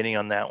be beginning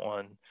on that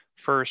one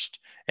first.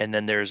 And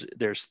then there's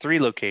 3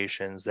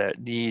 locations that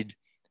need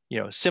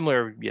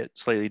similar yet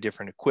slightly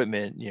different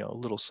equipment, a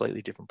little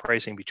slightly different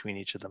pricing between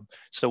each of them.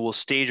 So we'll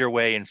stage our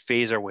way and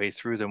phase our way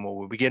through them.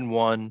 We'll begin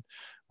one,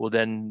 we'll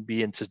then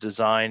be into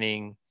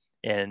designing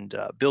and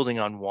building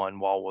on one,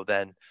 while we'll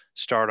then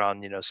start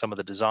on, some of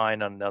the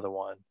design on another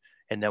one.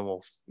 And then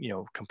we'll,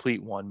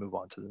 complete one, move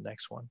on to the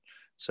next one.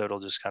 So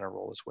it'll just kind of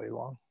roll its way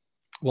along.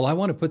 Well, I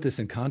want to put this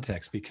in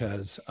context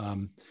because,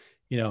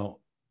 you know,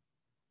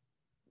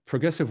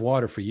 Progressive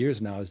Water for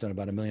years now has done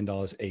about $1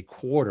 million a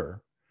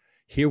quarter.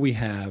 Here we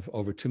have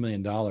over $2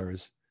 million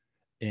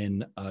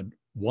in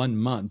 1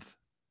 month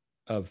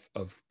of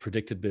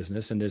predicted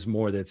business, and there's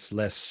more that's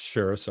less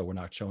sure, so we're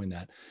not showing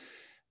that.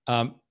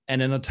 And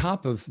then on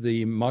top of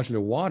the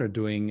Modular Water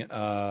doing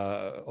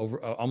over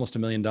almost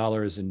 $1 million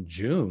in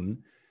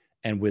June,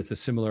 and with a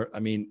similar, I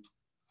mean,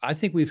 I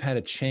think we've had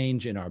a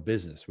change in our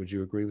business. Would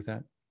you agree with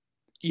that?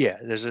 Yeah,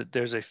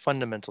 there's a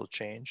fundamental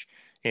change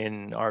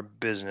in our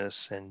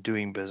business and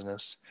doing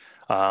business.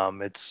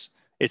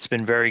 It's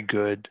been very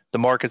good. The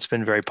market's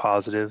been very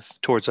positive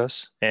towards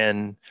us,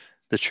 and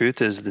the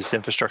truth is this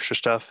infrastructure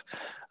stuff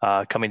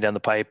coming down the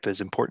pipe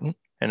is important,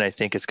 and I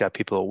think it's got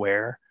people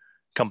aware.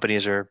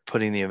 Companies are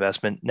putting the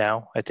investment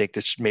now. I think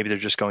that maybe they're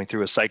just going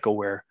through a cycle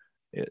where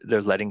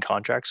they're letting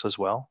contracts as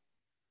well.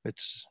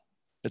 It's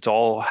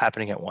all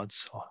happening at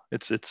once.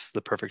 It's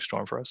the perfect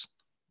storm for us.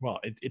 Well,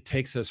 it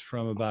takes us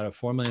from about a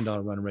 $4 million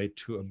run rate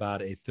to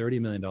about a $30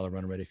 million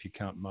run rate if you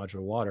count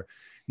Modular Water.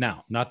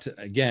 Now,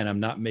 again, I'm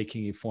not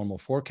making a formal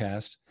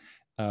forecast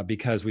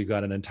because we've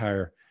got an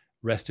entire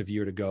rest of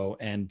year to go,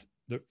 and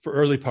the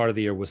early part of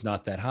the year was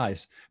not that high,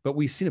 but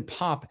we've seen a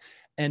pop.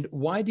 And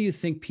why do you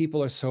think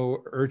people are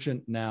so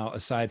urgent now,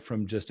 aside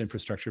from just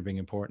infrastructure being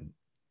important?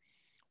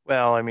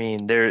 Well, I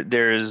mean,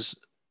 there's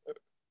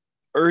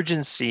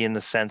urgency in the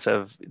sense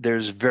of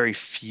there's very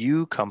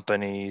few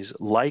companies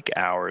like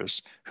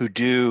ours who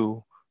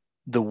do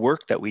the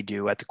work that we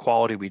do at the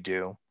quality we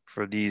do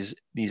for these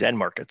end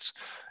markets.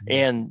 Mm-hmm.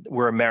 And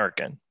we're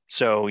American.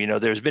 So,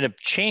 there's been a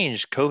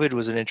change. COVID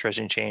was an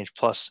interesting change,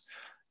 plus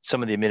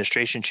some of the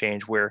administration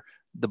change where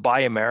the Buy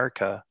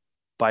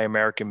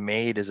American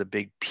made is a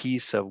big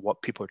piece of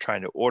what people are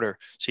trying to order.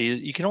 So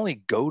you can only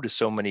go to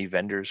so many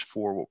vendors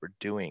for what we're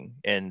doing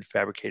and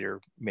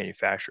fabricator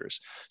manufacturers.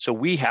 So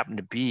we happen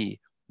to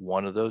be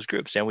one of those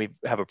groups, and we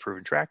have a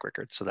proven track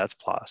record. So that's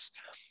plus.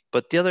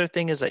 But the other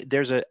thing is that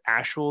there's an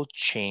actual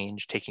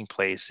change taking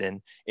place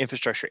in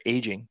infrastructure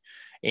aging,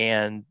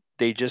 and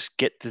they just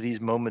get to these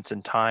moments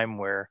in time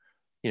where,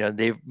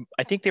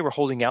 I think they were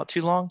holding out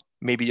too long,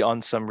 maybe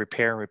on some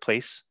repair and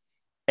replace,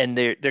 and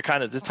they're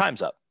kind of, the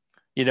time's up.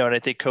 And I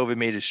think COVID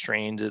made it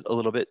strained a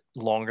little bit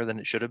longer than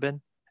it should have been.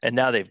 And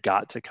now they've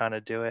got to kind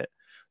of do it.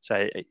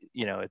 So,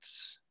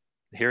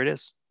 here it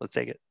is. Let's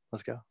take it.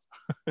 Let's go.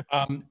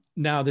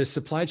 Now there's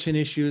supply chain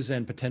issues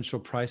and potential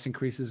price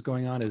increases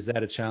going on. Is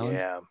that a challenge?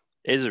 Yeah,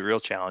 it is a real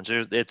challenge.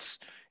 It's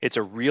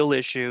a real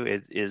issue.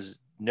 It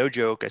is no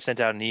joke. I sent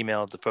out an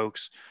email to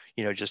folks,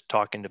 just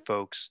talking to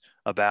folks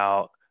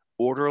about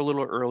order a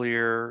little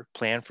earlier,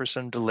 plan for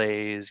some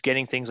delays.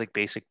 Getting things like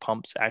basic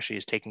pumps actually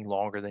is taking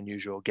longer than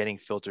usual. Getting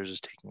filters is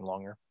taking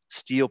longer.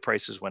 Steel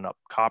prices went up.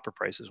 Copper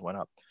prices went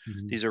up.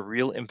 Mm-hmm. These are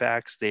real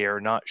impacts. They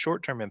are not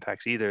short-term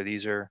impacts either.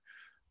 They're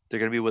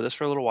going to be with us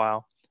for a little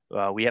while.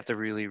 We have to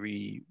really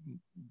be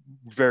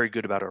very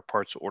good about our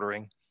parts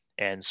ordering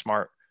and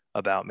smart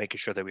about making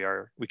sure that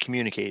we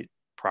communicate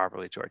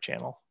properly to our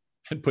channel.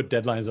 And put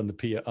deadlines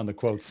on the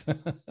quotes.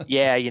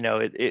 Yeah,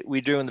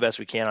 we're doing the best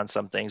we can on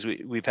some things.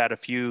 We've had a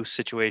few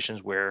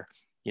situations where,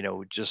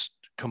 just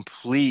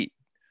complete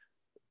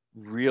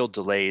real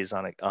delays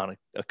on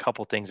a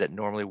couple things that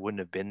normally wouldn't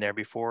have been there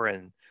before,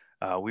 and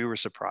we were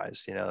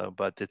surprised,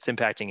 but it's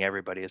impacting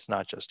everybody. It's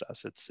not just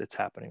us. It's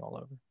happening all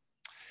over.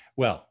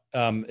 Well,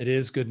 it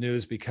is good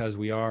news because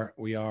we are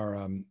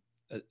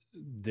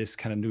this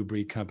kind of new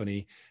breed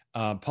company.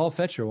 Paul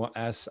Fetcher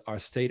asks, are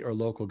state or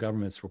local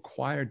governments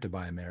required to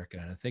buy American?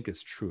 And I think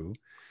it's true.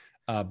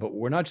 But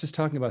we're not just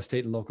talking about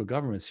state and local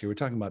governments here. We're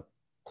talking about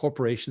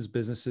corporations,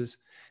 businesses.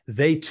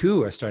 They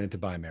too are starting to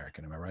buy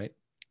American. Am I right?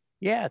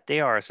 Yeah, they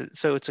are.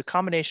 So it's a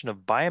combination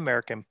of Buy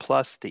American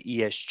plus the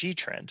ESG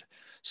trend.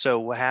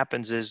 So what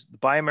happens is the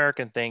Buy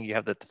American thing, you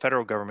have at the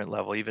federal government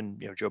level, even,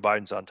 Joe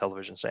Biden's on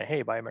television saying,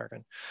 hey, buy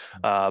American.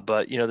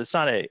 But, that's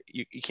not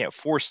you can't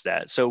force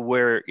that. So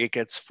where it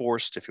gets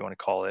forced, if you want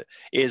to call it,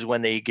 is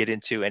when they get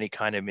into any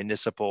kind of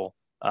municipal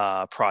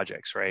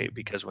projects, right? Mm-hmm.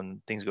 Because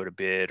when things go to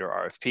bid or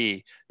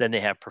RFP, then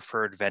they have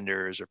preferred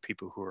vendors or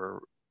people who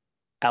are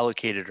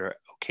allocated or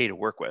okay to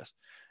work with.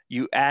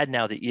 You add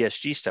now the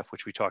ESG stuff,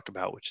 which we talked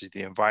about, which is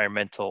the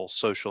environmental,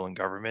 social, and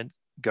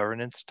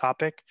governance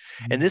topic.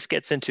 Mm-hmm. And this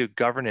gets into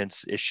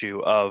governance issue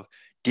of,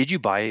 did you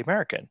buy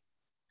American?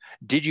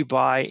 Did you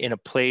buy in a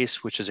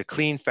place which is a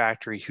clean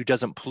factory who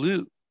doesn't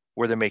pollute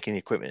where they're making the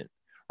equipment,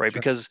 right? Sure.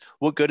 Because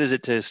what good is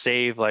it to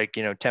save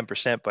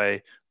 10%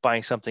 by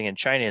buying something in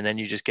China and then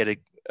you just get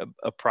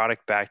a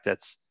product back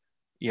that's,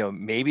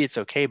 maybe it's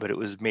okay, but it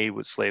was made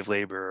with slave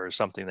labor or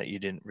something that you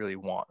didn't really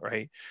want,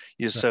 right?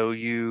 Sure. So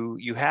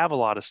you have a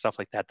lot of stuff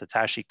like that that's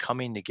actually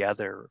coming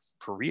together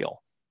for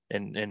real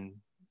and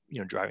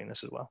driving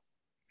this as well.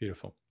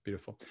 Beautiful.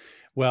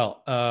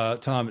 Well,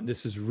 Tom,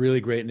 this is really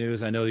great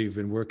news. I know you've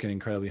been working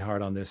incredibly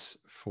hard on this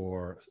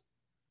for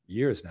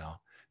years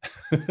now.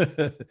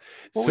 Well,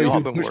 so we've all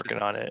been working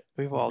on it.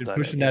 We've all done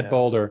pushing that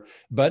boulder.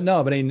 But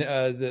no, but I mean,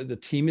 the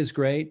team is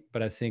great,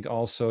 but I think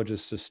also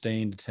just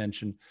sustained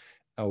attention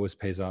always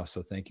pays off.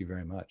 So thank you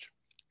very much.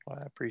 Well,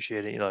 I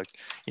appreciate it. Look,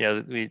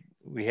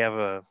 we have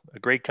a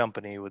great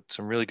company with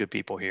some really good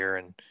people here,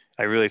 and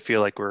I really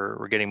feel like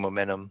we're getting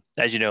momentum.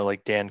 As you know,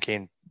 like Dan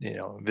came,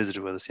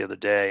 visited with us the other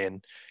day,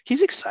 and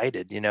he's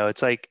excited.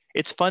 It's like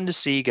it's fun to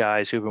see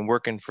guys who've been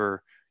working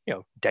for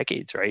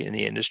decades, right, in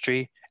the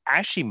industry,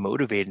 actually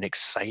motivated and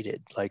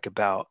excited, like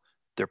about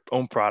their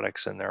own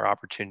products and their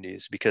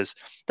opportunities, because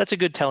that's a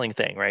good telling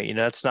thing, right?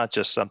 That's not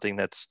just something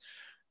that's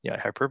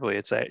hyperbole.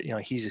 It's that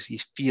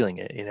he's feeling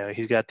it.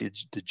 He's got the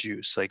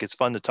juice. Like it's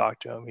fun to talk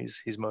to him.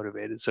 He's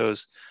motivated. So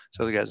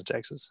the guys in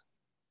Texas.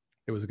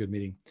 It was a good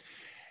meeting,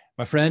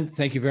 my friend.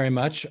 Thank you very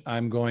much.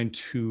 I'm going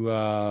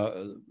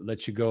to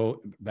let you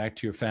go back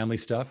to your family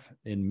stuff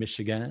in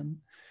Michigan.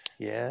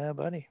 Yeah,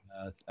 buddy.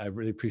 I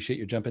really appreciate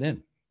you jumping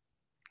in.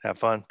 Have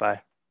fun.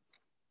 Bye.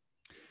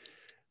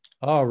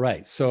 All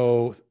right.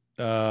 So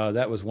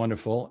that was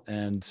wonderful.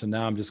 And so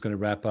now I'm just going to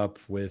wrap up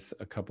with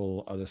a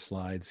couple other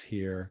slides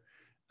here.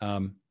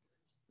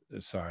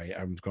 Sorry,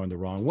 I'm going the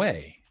wrong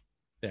way.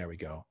 There we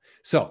go.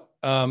 So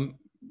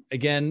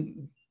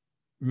again,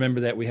 remember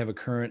that we have a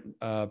current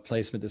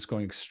placement that's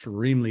going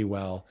extremely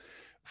well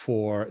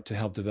to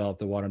help develop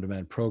the Water on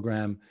Demand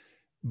program.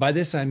 By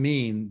this, I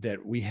mean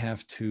that we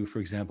have to, for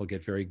example,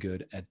 get very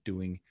good at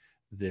doing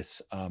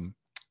this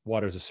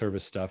water as a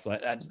service stuff.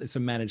 It's a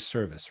managed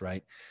service,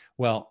 right?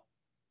 Well,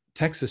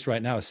 Texas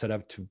right now is set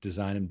up to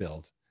design and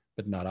build,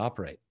 but not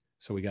operate.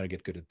 So we got to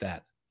get good at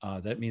that.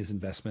 That means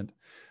investment.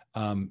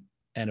 And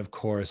of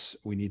course,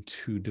 we need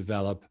to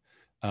develop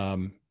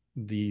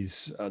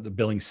the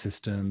billing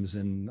systems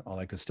and all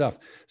that good stuff.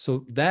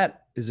 So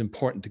that is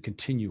important to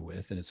continue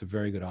with, and it's a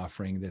very good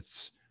offering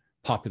that's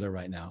popular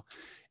right now.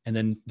 And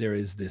then there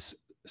is this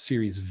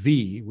Series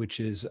V, which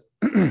is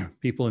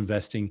people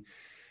investing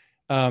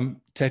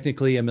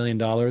technically $1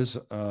 million,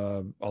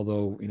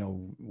 although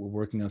we're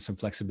working on some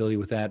flexibility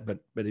with that. But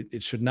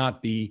it should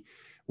not be.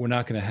 We're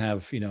not going to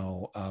have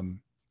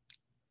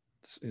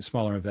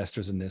smaller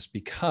investors in this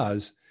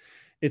because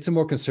it's a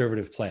more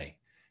conservative play.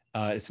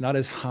 It's not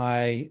as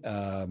high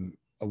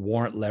a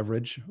warrant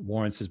leverage.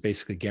 Warrants is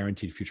basically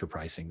guaranteed future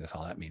pricing. That's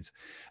all that means.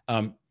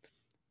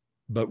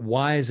 But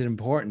why is it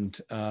important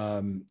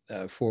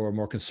for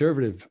more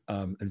conservative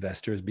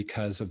investors?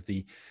 Because of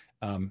the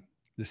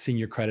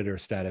senior creditor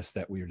status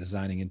that we are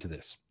designing into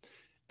this,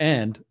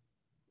 and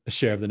a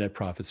share of the net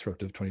profits for up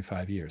to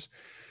 25 years,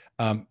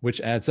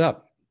 which adds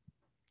up.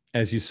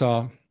 As you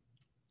saw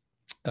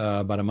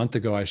about a month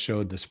ago, I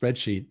showed the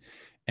spreadsheet,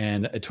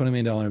 and a $20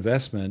 million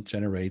investment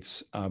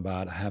generates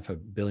about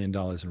 $500 million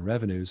in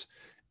revenues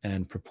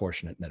and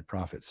proportionate net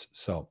profits.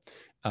 So,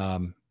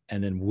 and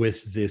then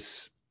with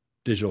this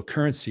digital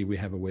currency, we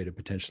have a way to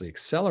potentially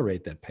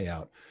accelerate that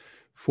payout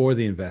for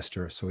the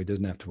investor, so he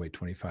doesn't have to wait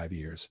 25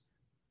 years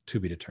to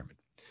be determined.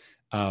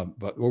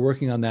 But we're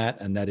working on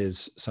that, and that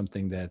is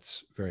something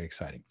that's very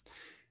exciting.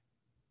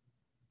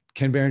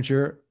 Ken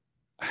Berenger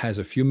has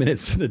a few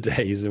minutes in a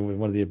day. He's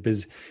one of the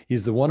busy.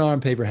 He's the one-arm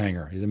paper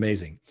hanger. He's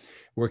amazing,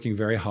 working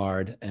very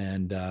hard,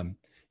 and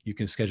you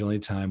can schedule any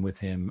time with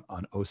him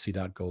on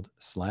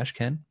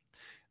oc.gold/Ken,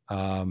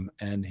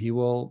 and he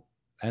will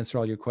answer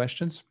all your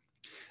questions.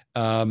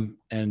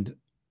 And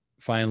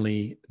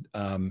finally,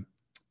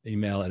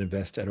 email at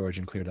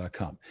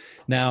invest@originclear.com.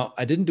 Now,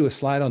 I didn't do a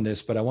slide on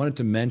this, but I wanted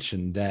to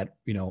mention that,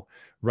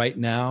 right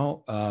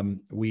now,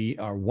 we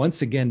are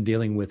once again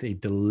dealing with a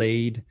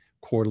delayed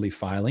quarterly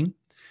filing.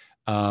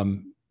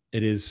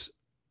 It is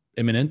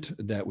imminent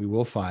that we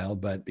will file,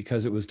 but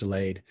because it was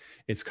delayed,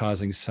 it's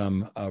causing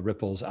some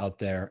ripples out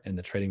there in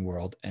the trading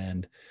world.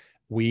 And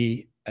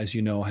we, as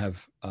you know,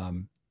 have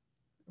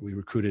we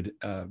recruited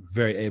a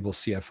very able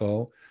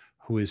CFO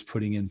who is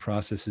putting in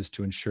processes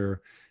to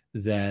ensure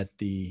that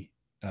the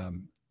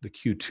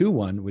Q2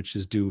 one, which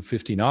is due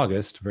 15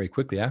 August, very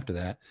quickly after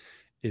that,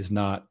 is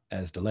not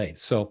as delayed.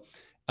 So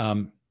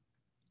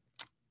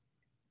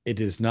it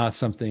is not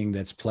something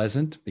that's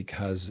pleasant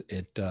because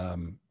it's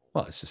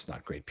just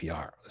not great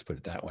PR. Let's put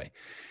it that way.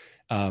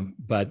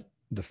 But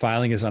the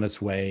filing is on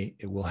its way.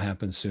 It will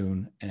happen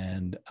soon.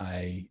 And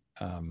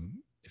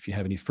if you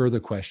have any further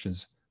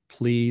questions,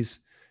 please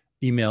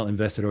email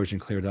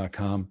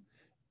invest@originclear.com,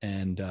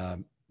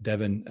 and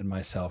Devin and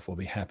myself will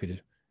be happy to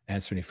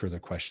answer any further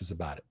questions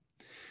about it.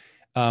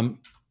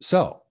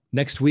 So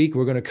next week,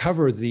 we're going to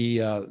cover the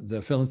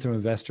Philanthropic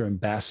Investor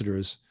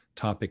Ambassadors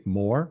topic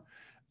more.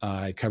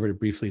 I covered it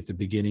briefly at the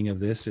beginning of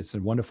this. It's a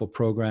wonderful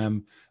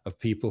program of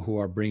people who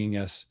are bringing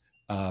us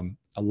a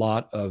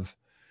lot of,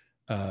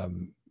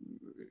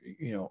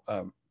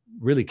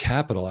 really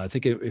capital. I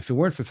think if it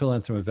weren't for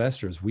Philanthropic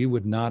Investors, we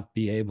would not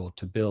be able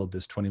to build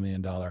this $20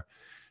 million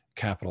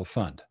capital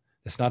fund.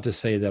 It's not to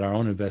say that our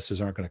own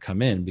investors aren't going to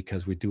come in,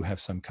 because we do have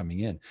some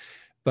coming in.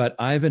 But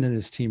Ivan and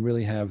his team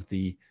really have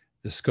the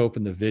scope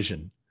and the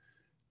vision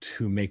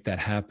to make that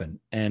happen.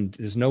 And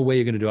there's no way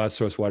you're going to do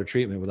outsourced water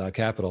treatment without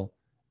capital.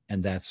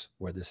 And that's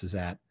where this is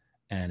at.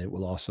 And it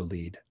will also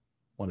lead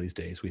one of these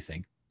days, we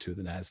think, to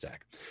the NASDAQ.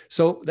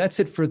 So that's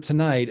it for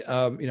tonight.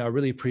 I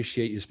really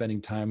appreciate you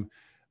spending time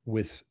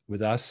with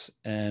us.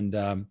 And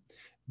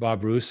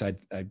Bob Bruce, I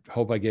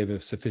hope I gave a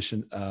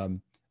sufficient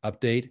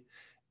update.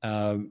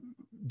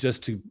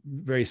 Just to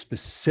very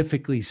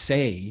specifically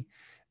say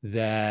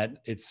that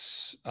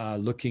it's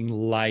looking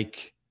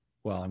like,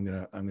 well, I'm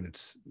gonna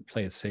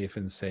play it safe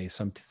and say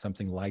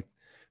something like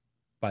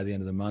by the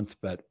end of the month,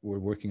 but we're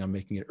working on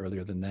making it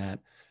earlier than that.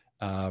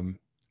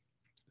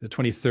 The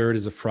 23rd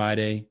is a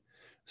Friday,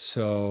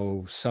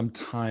 so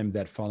sometime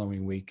that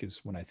following week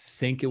is when I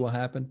think it will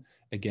happen.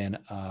 Again,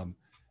 I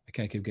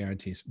can't give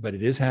guarantees, but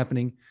it is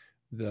happening.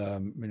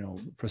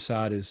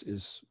 Prasad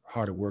is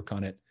hard at work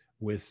on it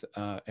with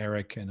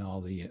Eric and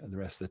all the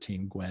rest of the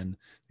team, Gwen,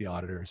 the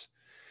auditors.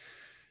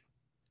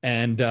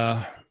 And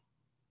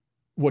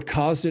what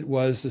caused it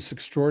was this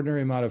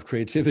extraordinary amount of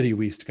creativity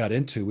we got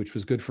into, which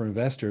was good for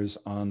investors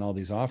on all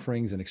these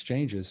offerings and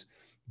exchanges,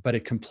 but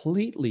it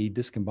completely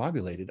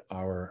discombobulated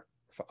our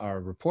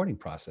reporting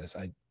process.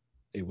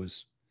 It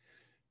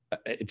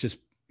just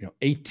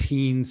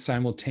 18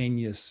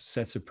 simultaneous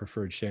sets of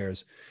preferred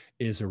shares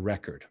is a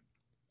record.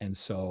 And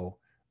so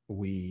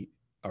we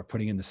are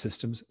putting in the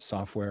systems,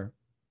 software,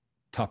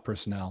 top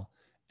personnel,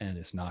 and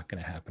it's not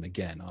going to happen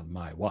again on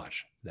my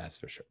watch. That's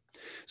for sure.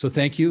 So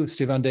thank you.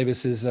 Stefan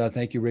Davis says,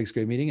 thank you, Riggs.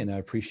 Great meeting. And I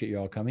appreciate you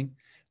all coming.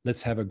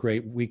 Let's have a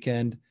great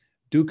weekend.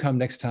 Do come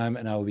next time.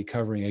 And I will be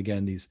covering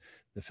again the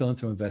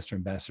Philanthro Investor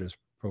Ambassadors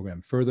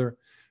program further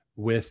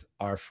with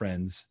our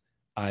friends,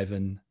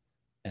 Ivan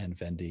and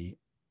Vendi,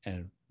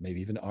 and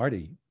maybe even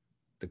Artie,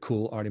 the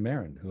cool Artie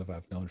Marin, who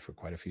I've known for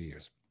quite a few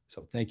years.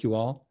 So thank you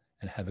all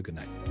and have a good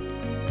night.